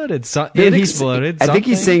exploded. It exploded. I think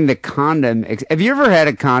he's saying the condom. Have you ever had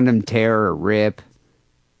a condom tear or rip?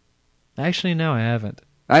 Actually, no, I haven't.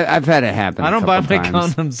 I've had it happen. I don't buy my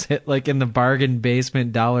condoms like in the bargain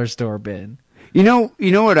basement dollar store bin. You know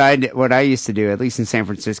what I used to do, at least in San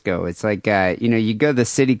Francisco. It's like you go to the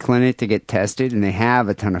city clinic to get tested, and they have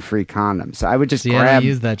a ton of free condoms. So I would just I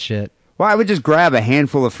use that shit. Well, I would just grab a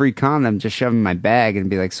handful of free condoms, just shove them in my bag, and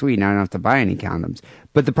be like, sweet, now I don't have to buy any condoms.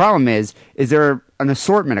 But the problem is there an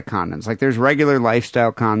assortment of condoms. Like, there's regular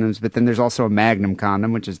lifestyle condoms, but then there's also a Magnum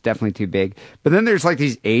condom, which is definitely too big. But then there's, like,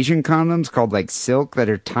 these Asian condoms called, like, Silk that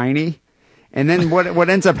are tiny. And then what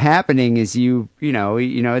ends up happening is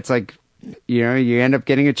it's like, you end up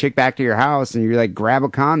getting a chick back to your house, and you, like, grab a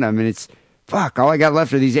condom, and it's, fuck, all I got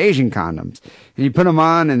left are these Asian condoms. And you put them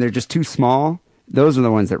on, and they're just too small. Those are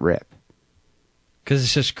the ones that rip. Because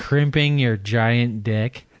it's just crimping your giant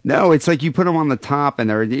dick? No, it's like you put them on the top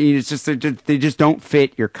and they just don't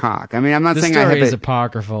fit your cock. I mean, I'm not saying I have The story is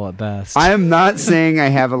apocryphal at best. I am not saying I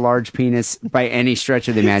have a large penis by any stretch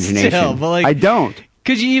of the imagination. Still, but like, I don't.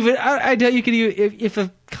 Could you even, I doubt you could even, if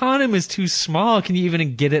a condom is too small, can you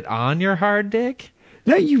even get it on your hard dick?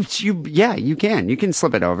 No, you can. You can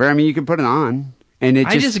slip it over. I mean, you can put it on. And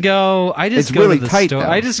I just go it's to really the tight, store. though.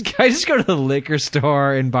 I just go to the liquor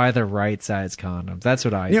store and buy the right size condoms. That's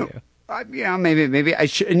what I do. Maybe I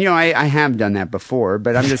should. I have done that before,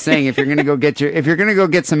 but I'm just saying if you're gonna go get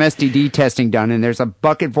some STD testing done, and there's a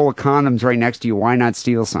bucket full of condoms right next to you, why not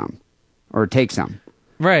steal some or take some?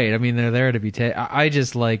 Right. I mean, they're there to be taken. I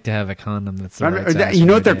just like to have a condom that's the right size. You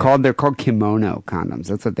know what they're called? They're called kimono condoms.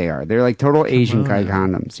 That's what they are. They're like total Asian kind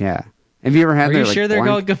condoms. Yeah. Have you ever had? Are you sure they're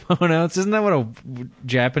called kimonos? Isn't that what a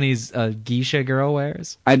Japanese geisha girl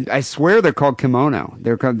wears? I swear they're called kimono.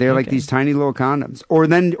 They're like these tiny little condoms. Or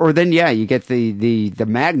then you get the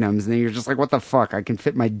magnums, and then you're just like, what the fuck? I can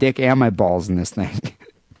fit my dick and my balls in this thing.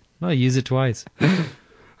 Well, use it twice.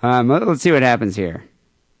 Let's see what happens here.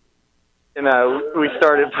 And we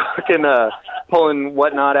started fucking pulling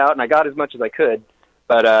whatnot out, and I got as much as I could.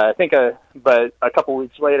 But but a couple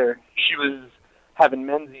weeks later, she was having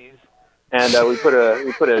menses. And we put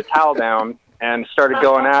a towel down and started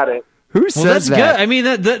going at it. Who says that's that? good. I mean,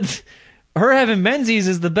 that her having Menzies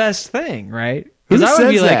is the best thing, right? Because I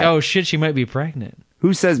would be like, oh shit, she might be pregnant.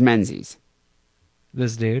 Who says Menzies?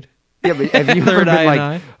 This dude. Yeah, but have you ever been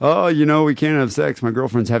like, oh, we can't have sex. My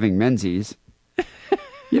girlfriend's having Menzies.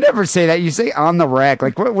 You never say that. You say on the rack.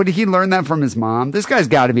 Like, what, did he learn that from his mom? This guy's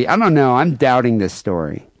got to be. I don't know. I'm doubting this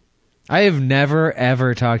story. I have never,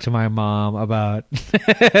 ever talked to my mom about,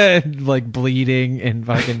 like, bleeding and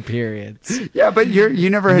fucking periods. Yeah, but you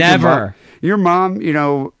never had Never. Your mom,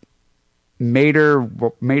 Mater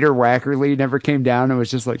Wackerly never came down and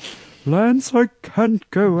was just like, Lance, I can't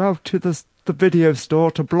go out to the video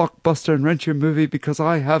store to Blockbuster and rent your movie because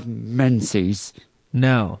I have Menzies.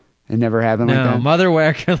 No. It never happened like that? No, Mother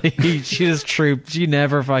Wackerly, she just trooped. She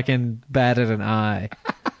never fucking batted an eye.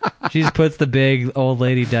 She just puts the big old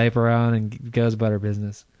lady diaper on and goes about her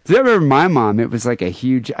business. See, I remember my mom, it was like a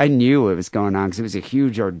huge, I knew it was going on because it was a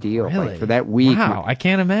huge ordeal. Really? Like for that week. Wow, I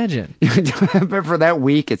can't imagine. But for that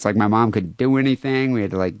week, it's like my mom couldn't do anything. We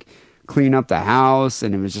had to like clean up the house,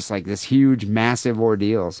 and it was just like this huge, massive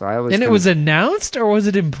ordeal. So I was. And it was announced, or was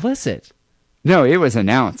it implicit? No, it was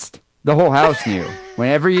announced. The whole house knew. When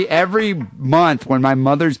every month when my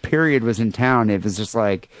mother's period was in town, it was just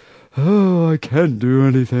like, oh, I can't do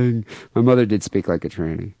anything. My mother did speak like a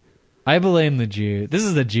tranny. I blame the Jew. This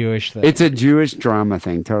is the Jewish thing. It's a Jewish drama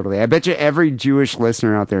thing, totally. I bet you every Jewish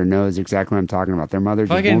listener out there knows exactly what I'm talking about. Their mother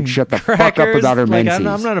just won't shut the fuck up about her menses.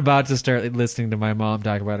 I'm not about to start listening to my mom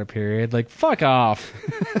talk about her period. Like, fuck off.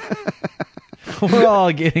 We're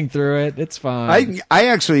all getting through it. It's fine. I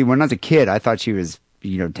actually, when I was a kid, I thought she was,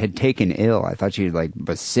 had taken ill. I thought she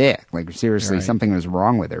was sick. Like seriously, something was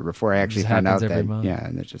wrong with her before I actually found out that. Month. Yeah,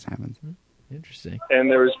 that just happens. Interesting. And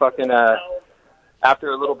there was fucking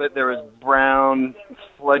after a little bit, there was brown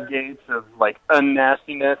floodgates of like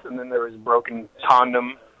unnastiness, and then there was broken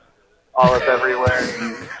condom all up everywhere.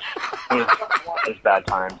 And it was bad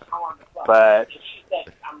times. But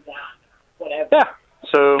yeah,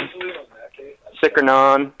 so sick or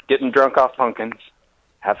non, getting drunk off pumpkins,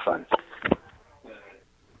 have fun.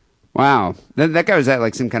 Wow, that guy was at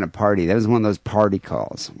like some kind of party. That was one of those party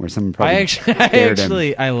calls where someone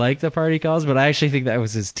probably. I like the party calls, but I actually think that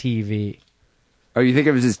was his TV. Oh, you think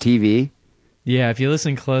it was his TV? Yeah, if you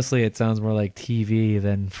listen closely, it sounds more like TV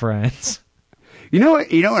than Friends. You know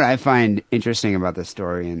what I find interesting about this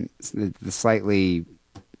story, and the slightly,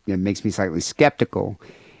 it makes me slightly skeptical,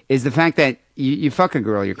 is the fact that you fuck a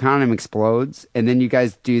girl, your condom explodes, and then you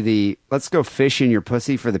guys do the let's go fish in your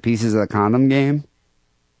pussy for the pieces of the condom game.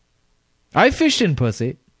 I fished in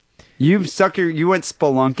pussy. You went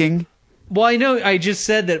spelunking? Well, I know I just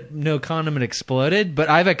said that no condom had exploded, but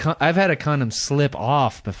I've had a condom slip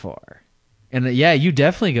off before. And yeah, you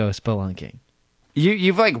definitely go spelunking.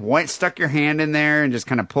 You've like stuck your hand in there and just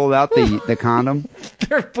kind of pulled out the condom?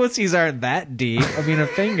 Their pussies aren't that deep. I mean, a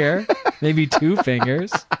finger, maybe 2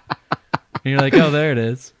 fingers. And you're like, oh, there it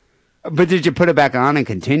is. But did you put it back on and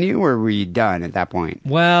continue, or were you done at that point?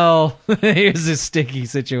 Well, here's a sticky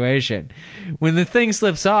situation. When the thing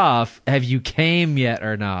slips off, have you came yet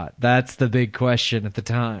or not? That's the big question at the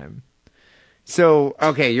time. So,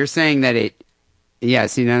 okay, you're saying that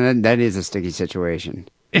that is a sticky situation.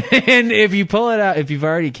 And if you pull it out, if you've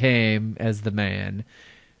already came as the man,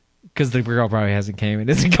 because the girl probably hasn't came and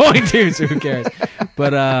isn't going to, so who cares?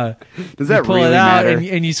 But does that you pull really it out matter?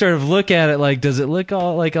 and you sort of look at it like, does it look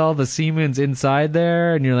all the semen's inside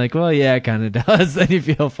there? And you're like, well, yeah, it kind of does. Then you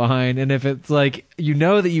feel fine. And if it's like you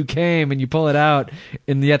know that you came and you pull it out,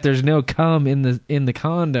 and yet there's no cum in the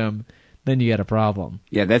condom, then you got a problem.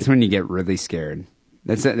 Yeah, that's when you get really scared.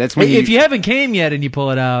 That's when if you haven't came yet and you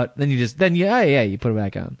pull it out, then you put it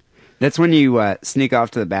back on. That's when you sneak off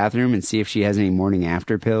to the bathroom and see if she has any morning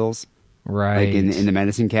after pills. Right. Like in the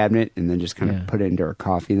medicine cabinet, and then just kind of put it into her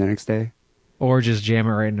coffee the next day. Or just jam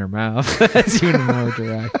it right in her mouth. That's even more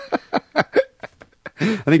direct. I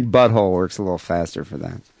think butthole works a little faster for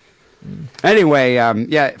that. Anyway,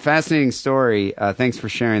 fascinating story. Thanks for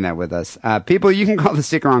sharing that with us. People, you can call the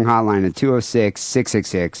Sick Wrong hotline at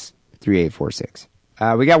 206-666-3846.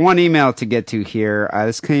 We got one email to get to here.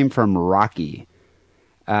 This came from Rocky.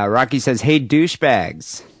 Rocky says, hey,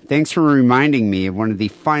 douchebags. Thanks for reminding me of one of the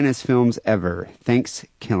finest films ever. Thanks,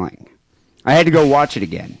 Killing. I had to go watch it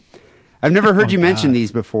again. I've never heard you mention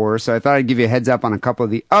these before, so I thought I'd give you a heads up on a couple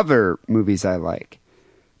of the other movies I like.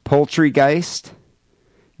 Poultrygeist,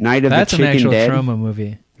 Night of the Chicken Dead. That's an actual trauma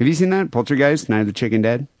movie. Have you seen that? Poultrygeist, Night of the Chicken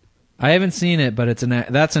Dead? I haven't seen it, but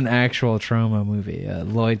that's an actual trauma movie.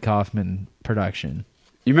 Lloyd Kaufman production.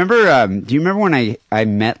 You remember? Do you remember when I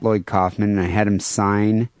met Lloyd Kaufman and I had him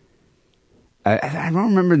sign? I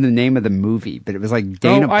don't remember the name of the movie, but it was like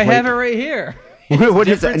Dana. I have it right here. What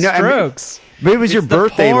is that? Different No, I mean, Strokes. but it was your It's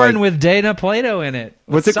birthday. The porn like, with Dana Plato in it.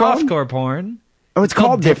 What's it called? Softcore porn. Oh, it's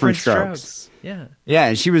called Different Strokes. Yeah.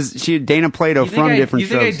 Yeah, she had Dana Plato from Different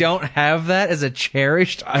Strokes. You think I don't have that as a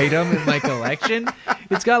cherished item in my collection?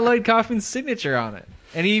 It's got Lloyd Kaufman's signature on it.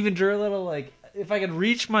 And he even drew a little, like, if I could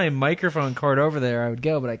reach my microphone cord over there, I would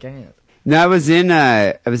go, but I can't. No, I was in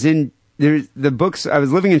the books. I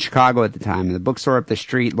was living in Chicago at the time, and the bookstore up the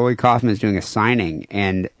street, Lloyd Kaufman is doing a signing,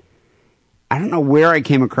 and I don't know where I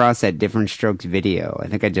came across that Different Strokes video. I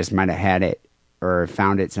think I just might have had it or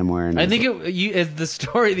found it somewhere. And I think the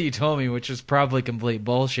story that you told me, which was probably complete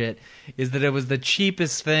bullshit, is that it was the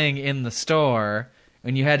cheapest thing in the store,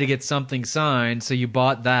 and you had to get something signed, so you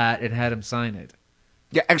bought that and had him sign it.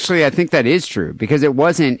 Yeah, actually, I think that is true because it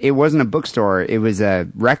wasn't a bookstore; it was a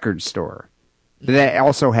record store that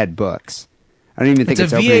also had books. I don't even think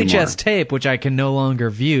it's a open VHS anymore. tape, which I can no longer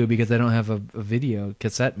view because I don't have a video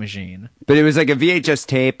cassette machine. But it was like a VHS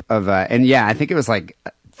tape of, and yeah, I think it was like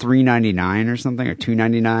 $3.99 or something, or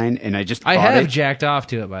 $2.99, and I just bought have it. jacked off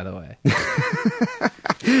to it, by the way.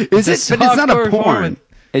 Is it? But it's not a porn.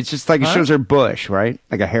 It's just like it Huh? shows her bush, right?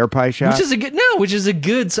 Like a hair pie shot. Which is a good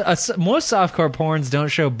most softcore porns don't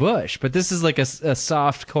show bush, but this is like a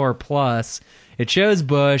softcore plus. It shows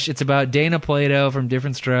bush. It's about Dana Plato from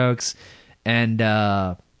Different Strokes, and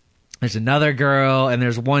there's another girl, and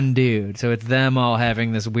there's one dude. So it's them all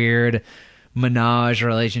having this weird menage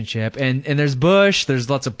relationship, and there's bush. There's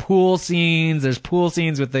lots of pool scenes. There's pool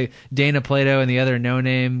scenes with the Dana Plato and the other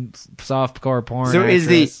no-name softcore porn. So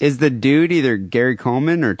actress. is the dude either Gary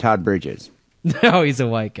Coleman or Todd Bridges? No, he's a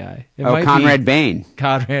white guy. It Oh, might Conrad be Bain.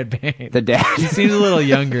 Conrad Bain, The dad. He seems a little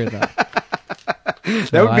younger though.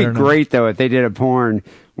 That would be great though if they did a porn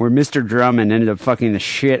where Mr. Drummond ended up fucking the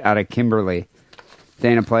shit out of Kimberly.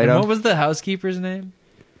 Dana Plato. And what was the housekeeper's name?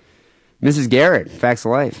 Mrs. Garrett. Facts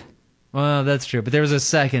of Life. Well, that's true, but there was a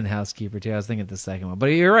second housekeeper too. I was thinking the second one, but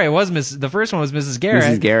you're right. It was the first one was Mrs. Garrett.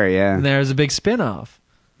 Mrs. Garrett, yeah. And there was a big spin-off.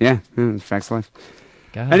 Yeah, Facts of Life.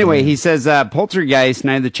 God, Anyway, man. he says Poltergeist,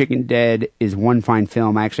 Night of the Chicken Dead is one fine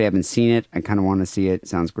film. I actually haven't seen it. I kind of want to see it.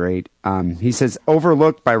 Sounds great. He says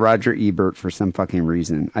overlooked by Roger Ebert for some fucking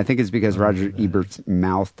reason. I think it's because Roger Ebert's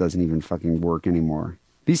mouth doesn't even fucking work anymore.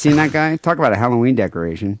 Have you seen that guy? Talk about a Halloween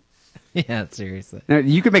decoration. Yeah, seriously. Now,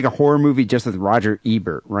 you could make a horror movie just with Roger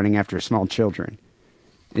Ebert running after small children.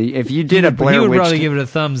 If you did a Blair he would Witch, probably give it a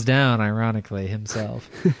thumbs down. Ironically, himself.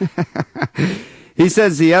 He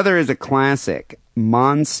says the other is a classic,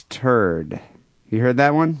 Monsterd. You heard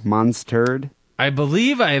that one? Monsterd? I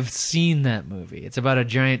believe I've seen that movie. It's about a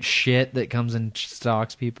giant shit that comes and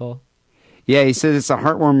stalks people. Yeah, he says it's a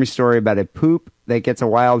heartwarming story about a poop that gets a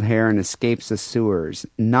wild hair and escapes the sewers.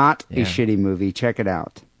 Not a shitty movie. Check it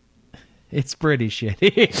out. It's pretty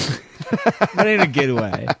shitty, but in a good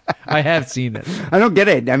way. I have seen it. I don't get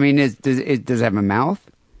it. I mean, does it have a mouth?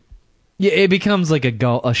 Yeah, it becomes like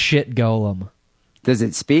a shit golem. Does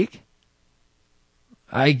it speak?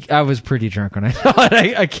 I was pretty drunk when I saw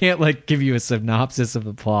it. I can't like give you a synopsis of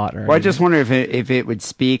the plot. Or Well, I just wonder if it would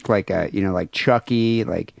speak like like Chucky,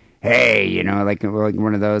 like hey, like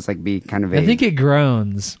one of those, like be kind of. I think it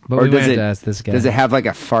groans, but or we might does have it to ask this guy. Does it have like a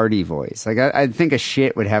farty voice? Like I think a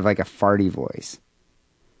shit would have like a farty voice.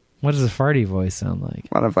 What does a farty voice sound like?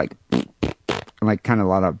 A lot of like kind of a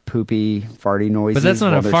lot of poopy farty noises. But that's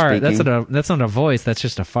not a while fart. they're speaking. That's not a voice. That's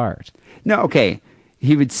just a fart. No, okay.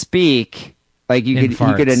 He would speak like you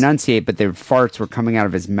could enunciate, but the farts were coming out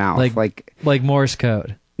of his mouth, like Morse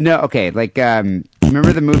code. No, okay. Like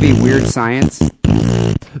remember the movie Weird Science?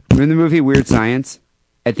 Remember the movie Weird Science?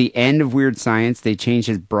 At the end of Weird Science, they changed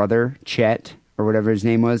his brother Chet or whatever his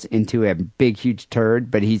name was into a big huge turd,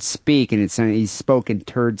 but he'd speak and he spoke in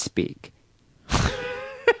turd speak.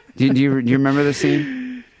 Do you remember the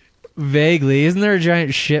scene? Vaguely. Isn't there a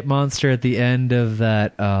giant shit monster at the end of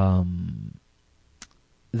that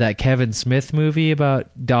that Kevin Smith movie about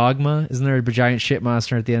Dogma? Isn't there a giant shit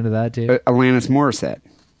monster at the end of that too? Alanis Morissette.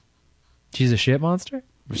 She's a shit monster?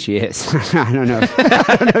 She is. I don't know.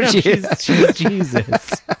 I don't know if she is. She's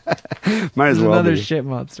Jesus. Might as well another be. shit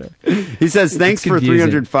monster. He says, thanks for confusing.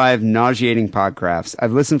 305 nauseating podcrafts.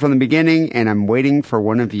 I've listened from the beginning, and I'm waiting for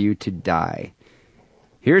one of you to die.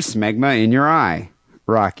 Here's smegma in your eye.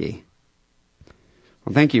 Rocky.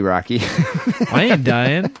 Well, thank you, Rocky. I ain't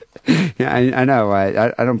dying. Yeah, I know.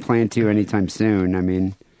 I don't plan to anytime soon. I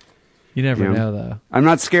mean... You never know, though. I'm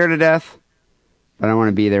not scared of death, but I want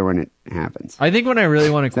to be there when it happens. I think when I really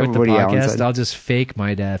want to quit the Woody Allen podcast, said? I'll just fake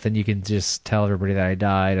my death, and you can just tell everybody that I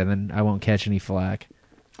died, and then I won't catch any flack.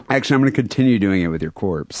 Actually, I'm going to continue doing it with your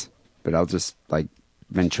corpse, but I'll just,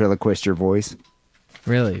 ventriloquist your voice.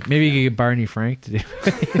 Really? Maybe you could get Barney Frank to do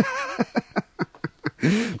it.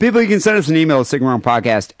 People, you can send us an email at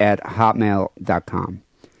sickandwrongpodcast@hotmail.com.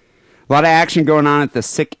 A lot of action going on at the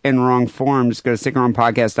Sick and Wrong forum. Just go to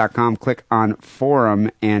sickandwrongpodcast.com, click on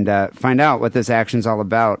forum, and find out what this action's all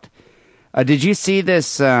about. Did you see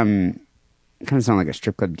this? Kind of sound like a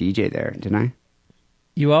strip club DJ there, didn't I?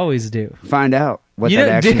 You always do. Find out what that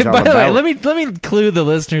action's all about. By the way, let me clue the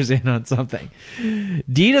listeners in on something.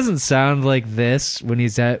 D doesn't sound like this when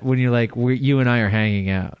you're like you and I are hanging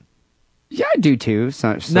out. Yeah, I do too.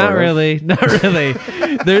 Not really.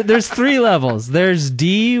 There's 3 levels. There's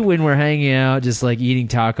D when we're hanging out, just like eating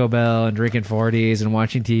Taco Bell and drinking 40s and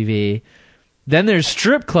watching TV. Then there's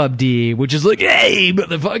strip club D, which is like, hey,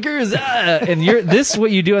 motherfuckers, and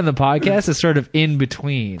what you do on the podcast is sort of in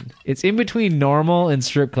between. It's in between normal and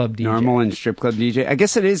strip club DJ. Normal and strip club DJ. I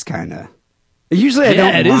guess it is kind of. Usually I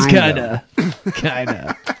don't mind. Yeah, it is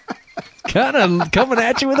kind of coming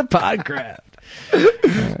at you with a podcraft.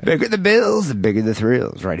 Right. Bigger the bills, the bigger the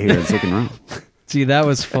thrills. Right here in Sick and Wrong. See, that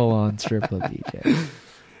was full on strip club DJ.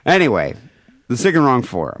 Anyway, the Sick and Wrong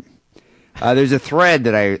forum. There's a thread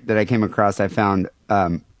that I came across I found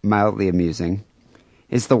mildly amusing.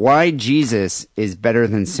 It's the Why Jesus is Better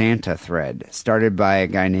Than Santa thread, started by a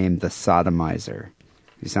guy named the Sodomizer.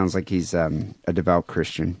 He sounds like he's a devout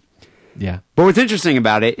Christian. Yeah. But what's interesting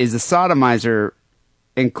about it is the Sodomizer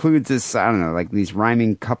includes this, I don't know, like these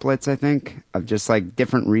rhyming couplets, I think, of just like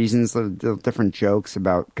different reasons, different jokes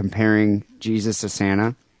about comparing Jesus to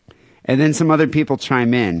Santa. And then some other people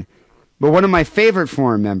chime in. But one of my favorite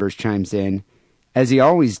forum members chimes in, as he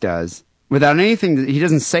always does, without anything. He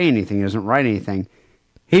doesn't say anything. He doesn't write anything.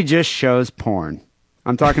 He just shows porn.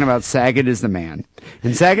 I'm talking about Saget is the Man.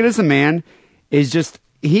 And Saget is the Man is just,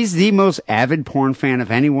 he's the most avid porn fan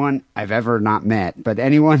of anyone I've ever not met. But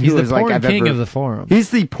anyone who is like, I've ever... He's the porn king of the forum.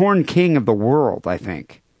 He's the porn king of the world, I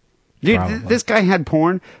think. Dude, this guy had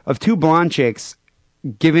porn of 2 blonde chicks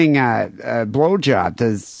giving a blowjob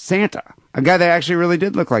to Santa. A guy that actually really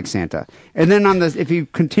did look like Santa. And then if you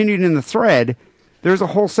continued in the thread, there's a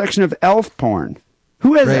whole section of elf porn.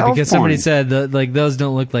 Who has elf because porn? Somebody said that like those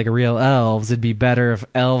don't look like real elves. It'd be better if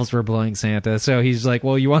elves were blowing Santa. So he's like,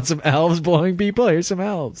 well, you want some elves blowing people? Here's some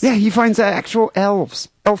elves. Yeah, he finds actual elf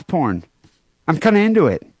porn. I'm kind of into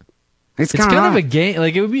it. It's kind of a game.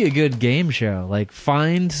 Like it would be a good game show. Like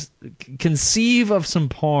conceive of some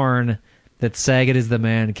porn that Saget is the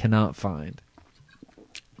Man cannot find.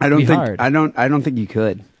 I don't think you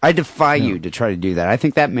could. I defy you to try to do that. I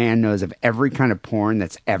think that man knows of every kind of porn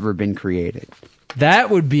that's ever been created. That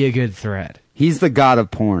would be a good thread. He's the god of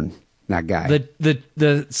porn, that guy.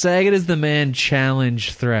 The Saget is the Man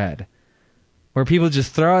challenge thread, where people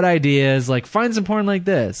just throw out ideas like find some porn like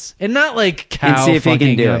this, and not like cow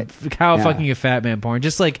fucking a fat man porn,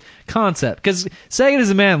 just like concept. Because Saget is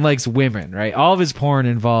the Man likes women, right? All of his porn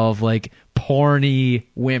involve like porny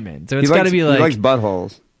women, so it's got to be like he likes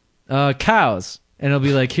buttholes. Cows, and it'll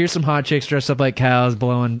be like, here's some hot chicks dressed up like cows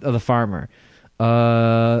blowing the farmer.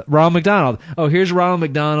 Ronald McDonald. Oh, here's Ronald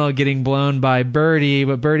McDonald getting blown by Birdie,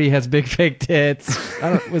 but Birdie has big fake tits.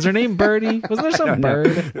 Was her name Birdie? Wasn't there some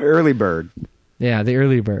bird? Early bird. Yeah, the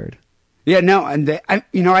early bird. Yeah, no, and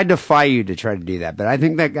I defy you to try to do that, but I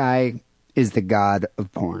think that guy is the god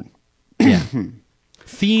of porn. Yeah.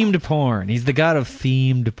 Themed porn. He's the god of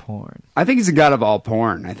themed porn. I think he's the god of all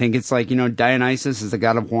porn. I think it's like, Dionysus is the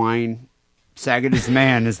god of wine. Saget is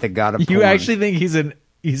Man is the god of porn. You actually think he's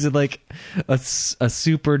like a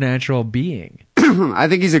supernatural being? I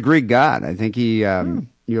think he's a Greek god. I think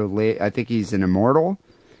I think he's an immortal,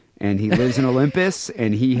 and he lives in Olympus,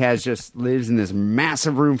 and he lives in this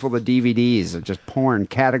massive room full of DVDs of just porn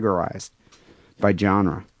categorized by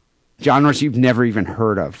genres you've never even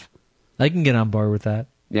heard of. I can get on board with that.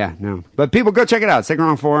 Yeah, no. But people, go check it out. Sick and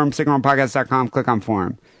Wrong Forum, sickandwrongpodcast.com. Click on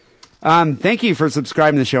forum. Thank you for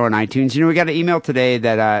subscribing to the show on iTunes. We got an email today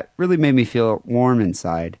that really made me feel warm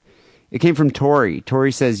inside. It came from Tori.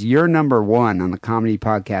 Tori says, you're number 1 on the comedy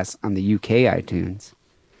podcast on the UK iTunes.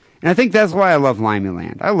 And I think that's why I love Limey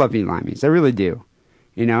Land. I love you, Limeys. I really do.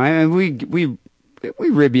 And we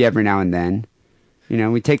rib you every now and then.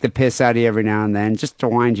 We take the piss out of you every now and then just to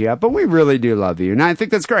wind you up, but we really do love you. And I think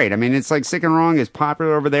that's great. I mean, it's like Sick and Wrong is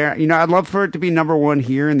popular over there. I'd love for it to be number 1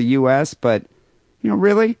 here in the U.S., but,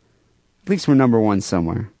 really? At least we're number 1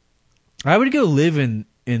 somewhere. I would go live in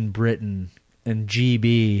Britain and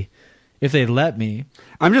GB if they'd let me.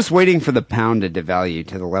 I'm just waiting for the pound to devalue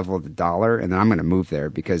to the level of the dollar, and then I'm going to move there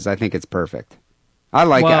because I think it's perfect. I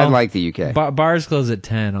like the UK. Bars close at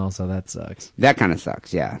 10 also. That sucks. That kind of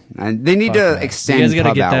sucks, yeah. And they need to extend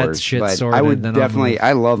pub hours. That shit but sorted, I would definitely,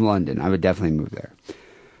 I love London. I would definitely move there.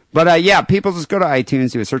 But yeah, people just go to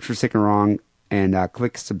iTunes, do a search for Sick and Wrong. and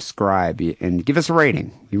click subscribe and give us a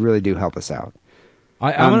rating. You really do help us out.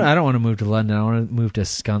 I don't want to move to London. I want to move to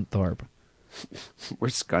Scunthorpe.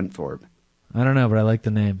 Where's Scunthorpe? I don't know, but I like the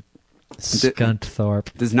name.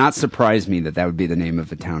 Scunthorpe. Does not surprise me that would be the name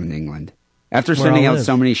of a town in England. After sending out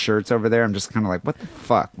so many shirts over there, I'm just kind of like, what the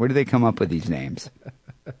fuck? Where do they come up with these names?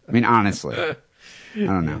 I mean, honestly. I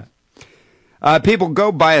don't know. People,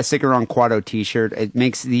 go buy a Sick and Wrong Quado t-shirt. It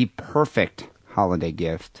makes the perfect holiday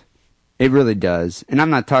gift. It really does. And I'm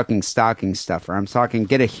not talking stocking stuffer. I'm talking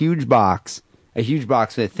get a huge box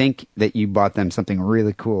that think that you bought them something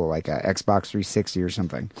really cool, like a Xbox 360 or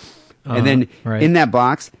something. And then in that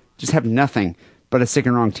box, just have nothing but a Sick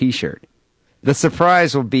and Wrong t-shirt. The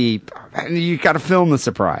surprise will be, you got to film the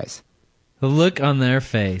surprise. The look on their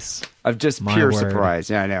face. Of just pure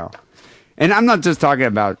surprise. Yeah, I know. And I'm not just talking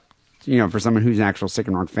about, for someone who's an actual Sick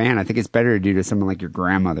and Wrong fan. I think it's better to do to someone like your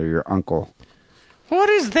grandmother, your uncle. What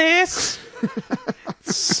is this?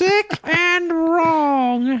 Sick and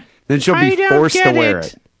Wrong. Then she'll be forced to wear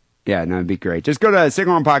it. Yeah, no, it'd be great. Just go to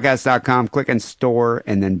sickandwrongpodcast.com, click on store,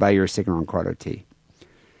 and then buy your Sick and Wrong Quado tee.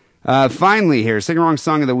 Finally here, Sick and Wrong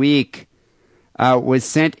Song of the Week was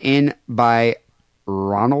sent in by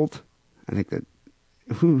Ronald. I think that...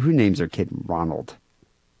 Who names their kid Ronald?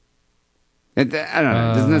 I don't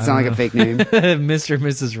know. Doesn't that sound like a fake name? Mr. and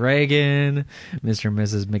Mrs. Reagan, Mr. and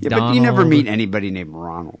Mrs. McDonald. Yeah, but you never meet anybody named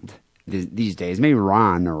Ronald these days. Maybe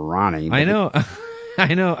Ron or Ronnie. I know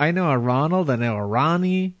a Ronald. I know a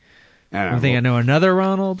Ronnie. I know another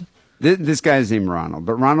Ronald. This guy's named Ronald.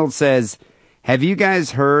 But Ronald says, have you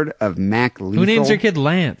guys heard of Mac Lethal? Who names your kid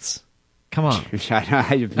Lance? Come on. I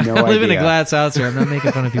have no idea. I live in a glass house here. I'm not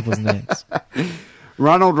making fun of people's names.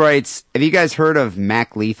 Ronald writes, have you guys heard of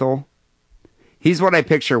Mac Lethal? He's what I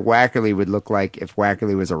picture Wackerly would look like if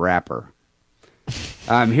Wackerly was a rapper.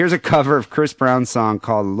 Here's a cover of Chris Brown's song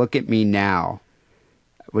called Look at Me Now,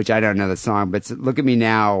 which I don't know the song, but Look at Me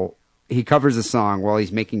Now. He covers a song while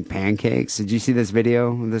he's making pancakes. Did you see this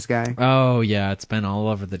video of this guy? Oh, yeah. It's been all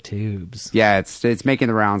over the tubes. Yeah, it's making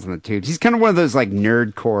the rounds on the tubes. He's kind of one of those like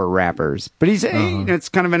nerdcore rappers, but he's it's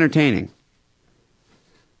kind of entertaining.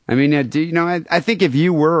 I mean, I think if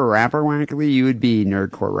you were a rapper, Wackerly, you would be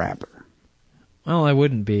nerdcore rapper. Well, I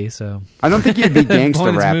wouldn't be, so... I don't think you'd be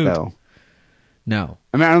gangsta rap, though. No.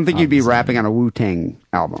 I mean, I don't think you'd be rapping on a Wu-Tang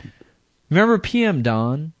album. Remember PM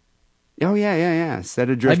Dawn? Oh, yeah. Set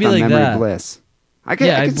Adrift I'd be on like Memory that. Bliss.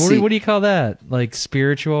 What do you call that? Like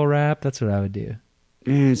spiritual rap? That's what I would do.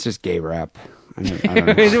 It's just gay rap. I don't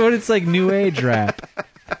know. It's like new age rap.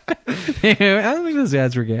 I don't think those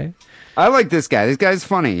guys were gay. I like this guy. This guy's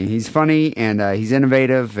funny. He's funny, and he's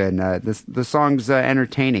innovative, and the song's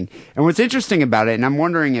entertaining. And what's interesting about it, and I'm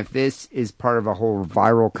wondering if this is part of a whole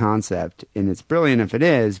viral concept, and it's brilliant if it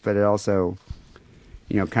is, but it also,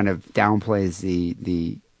 kind of downplays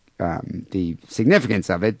the significance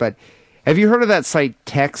of it. But have you heard of that site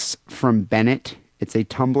Text from Bennett? It's a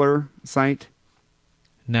Tumblr site.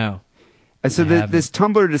 No. So this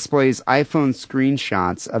Tumblr displays iPhone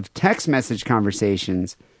screenshots of text message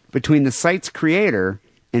conversations between the site's creator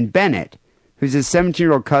and Bennett, who's his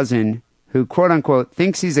 17-year-old cousin who, quote-unquote,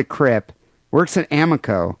 thinks he's a Crip, works at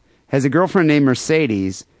Amoco, has a girlfriend named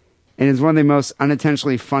Mercedes, and is one of the most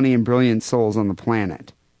unintentionally funny and brilliant souls on the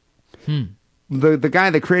planet. The guy,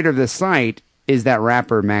 the creator of this site, is that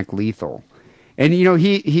rapper Mac Lethal. And,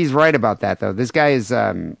 he's right about that, though. This guy is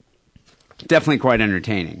definitely quite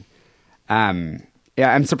entertaining. I'm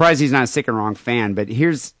surprised he's not a Sick and Wrong fan, but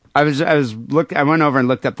I went over and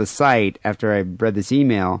looked up the site after I read this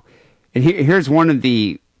email, and here's one of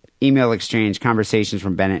the email exchange conversations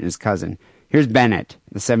from Bennett and his cousin. Here's Bennett,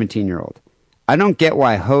 the 17-year-old. I don't get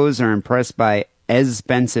why hoes are impressed by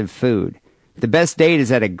expensive food. The best date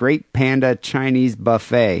is at a Great Panda Chinese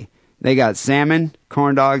buffet. They got salmon,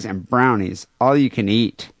 corn dogs, and brownies. All you can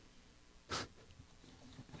eat.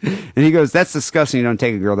 And he goes, that's disgusting. You don't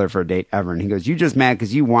take a girl there for a date ever. And he goes, you just mad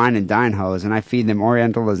because you wine and dine hoes, and I feed them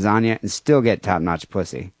Oriental lasagna and still get top-notch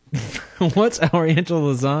pussy. What's Oriental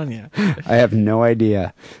lasagna? I have no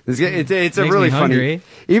idea. It's a really funny.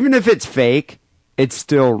 Even if it's fake, it's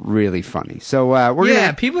still really funny. So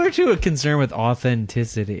people are too concerned with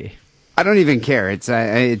authenticity. I don't even care.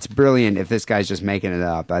 It's brilliant if this guy's just making it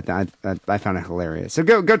up. I found it hilarious. So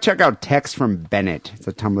go check out Text from Bennett. It's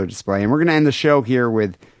a Tumblr display. And we're going to end the show here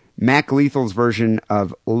with Mac Lethal's version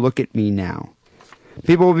of Look at Me Now.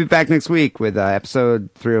 People will be back next week with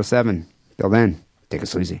episode 307. Till then, take it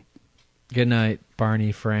sleazy. Good night,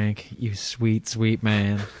 Barney Frank, you sweet, sweet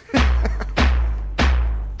man.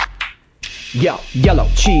 Yo, yellow,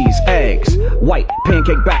 cheese, eggs, white,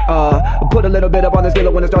 pancake back, put a little bit up on the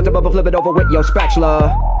skillet when it starts to bubble, flip it over with your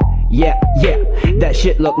spatula. Yeah, that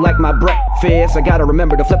shit look like my breakfast. I gotta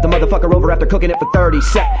remember to flip the motherfucker over after cooking it for 30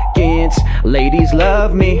 seconds. Ladies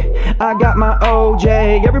love me, I got my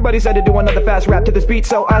OJ. Everybody said to do another fast rap to this beat,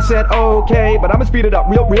 so I said okay. But I'ma speed it up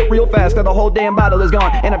real fast, till the whole damn bottle is gone.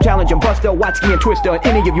 And I'm challenging Buster, Watsky, and Twister, and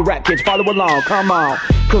any of you rap kids, follow along, come on.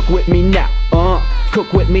 Cook with me now,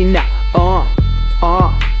 cook with me now,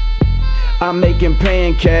 I'm making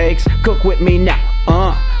pancakes, cook with me now,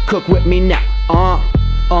 cook with me now,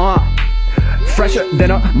 Fresher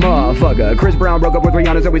than a motherfucker. Chris Brown broke up with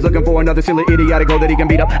Rihanna, so he's looking for another silly idiotic girl that he can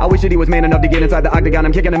beat up. I wish that he was man enough to get inside the octagon.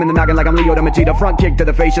 I'm kicking him in the noggin like I'm Leo the Machida. Front kick to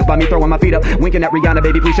the face just by me throwing my feet up. Winking at Rihanna,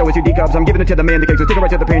 baby, please show us your D-cups. I'm giving it to the man, the cake, so take it right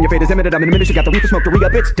to the pan. Your fate is imminent. I'm in a minute, you got the reefer smoke to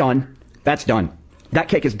re-up. It's done. That's done. That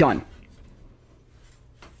cake is done.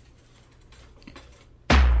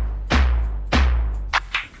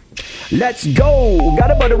 Let's go!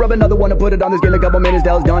 Gotta butter up another one to put it on this gill. A couple minutes,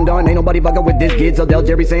 Dell's done. Ain't nobody fucking with this kid, so Del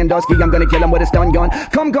Jerry Sandusky, I'm gonna kill him with a stun gun.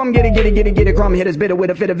 Come, get it, crumb hit his bitter with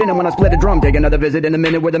a fit of venom when I split a drum. Take another visit in a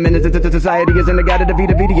minute where the minutes to society is in the guy to defeat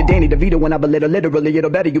you Danny DeVito when I belittle literally it'll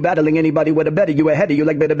better you battling anybody with a better you ahead of you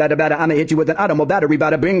like batter. I'ma hit you with an automobile battery,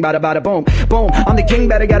 bada bing, bada boom. I'm the king,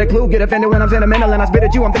 better got a clue, get offended when I'm sentimental and I spit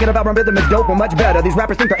at you. I'm thinking about my rhythm, it's dope, but much better. These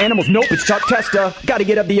rappers think they're animals, nope, it's Chuck Tester. Gotta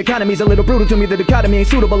get up, the economy's a little brutal to me, the dichotomy ain't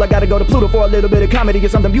suitable. I gotta go to Pluto for a little bit of comedy or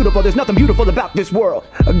something beautiful. There's nothing beautiful about this world.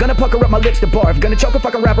 I'm gonna pucker up my lips to barf. Gonna choke a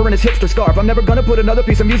fucking rapper in his hipster scarf. I'm never gonna put another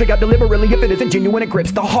piece of music out deliberately if it isn't genuine and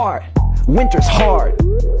grips the heart. Winter's hard,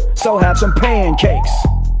 so have some pancakes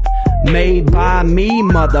made by me,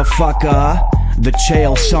 motherfucker. The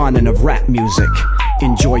Chael Sonnen of rap music.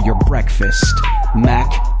 Enjoy your breakfast,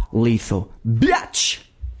 Mac Lethal, bitch.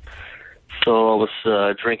 So I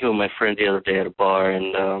was drinking with my friend the other day at a bar,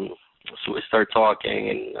 and so we start talking,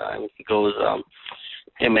 and he goes,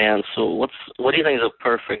 "Hey man, so what do you think is a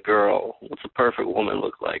perfect girl? What's a perfect woman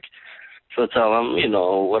look like?" So I tell him,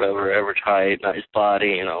 whatever, average height, nice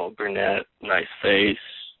body, brunette, nice face,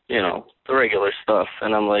 the regular stuff.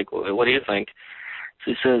 And I'm like, "What do you think?"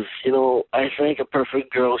 So he says, "I think a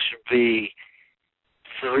perfect girl should be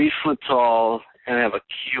 3 foot tall and have a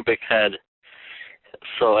cubic head."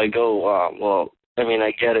 So I go, well, I mean,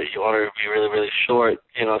 I get it. You want her to be really, really short,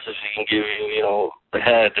 so she can give you, the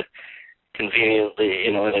head conveniently,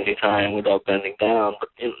 at any time without bending down.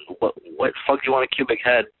 But what fuck do you want a cubic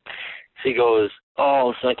head? So he goes,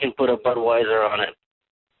 "Oh, so I can put a Budweiser on it."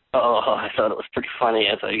 Oh, I thought it was pretty funny.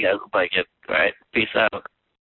 I thought you guys would like it. All right, peace out.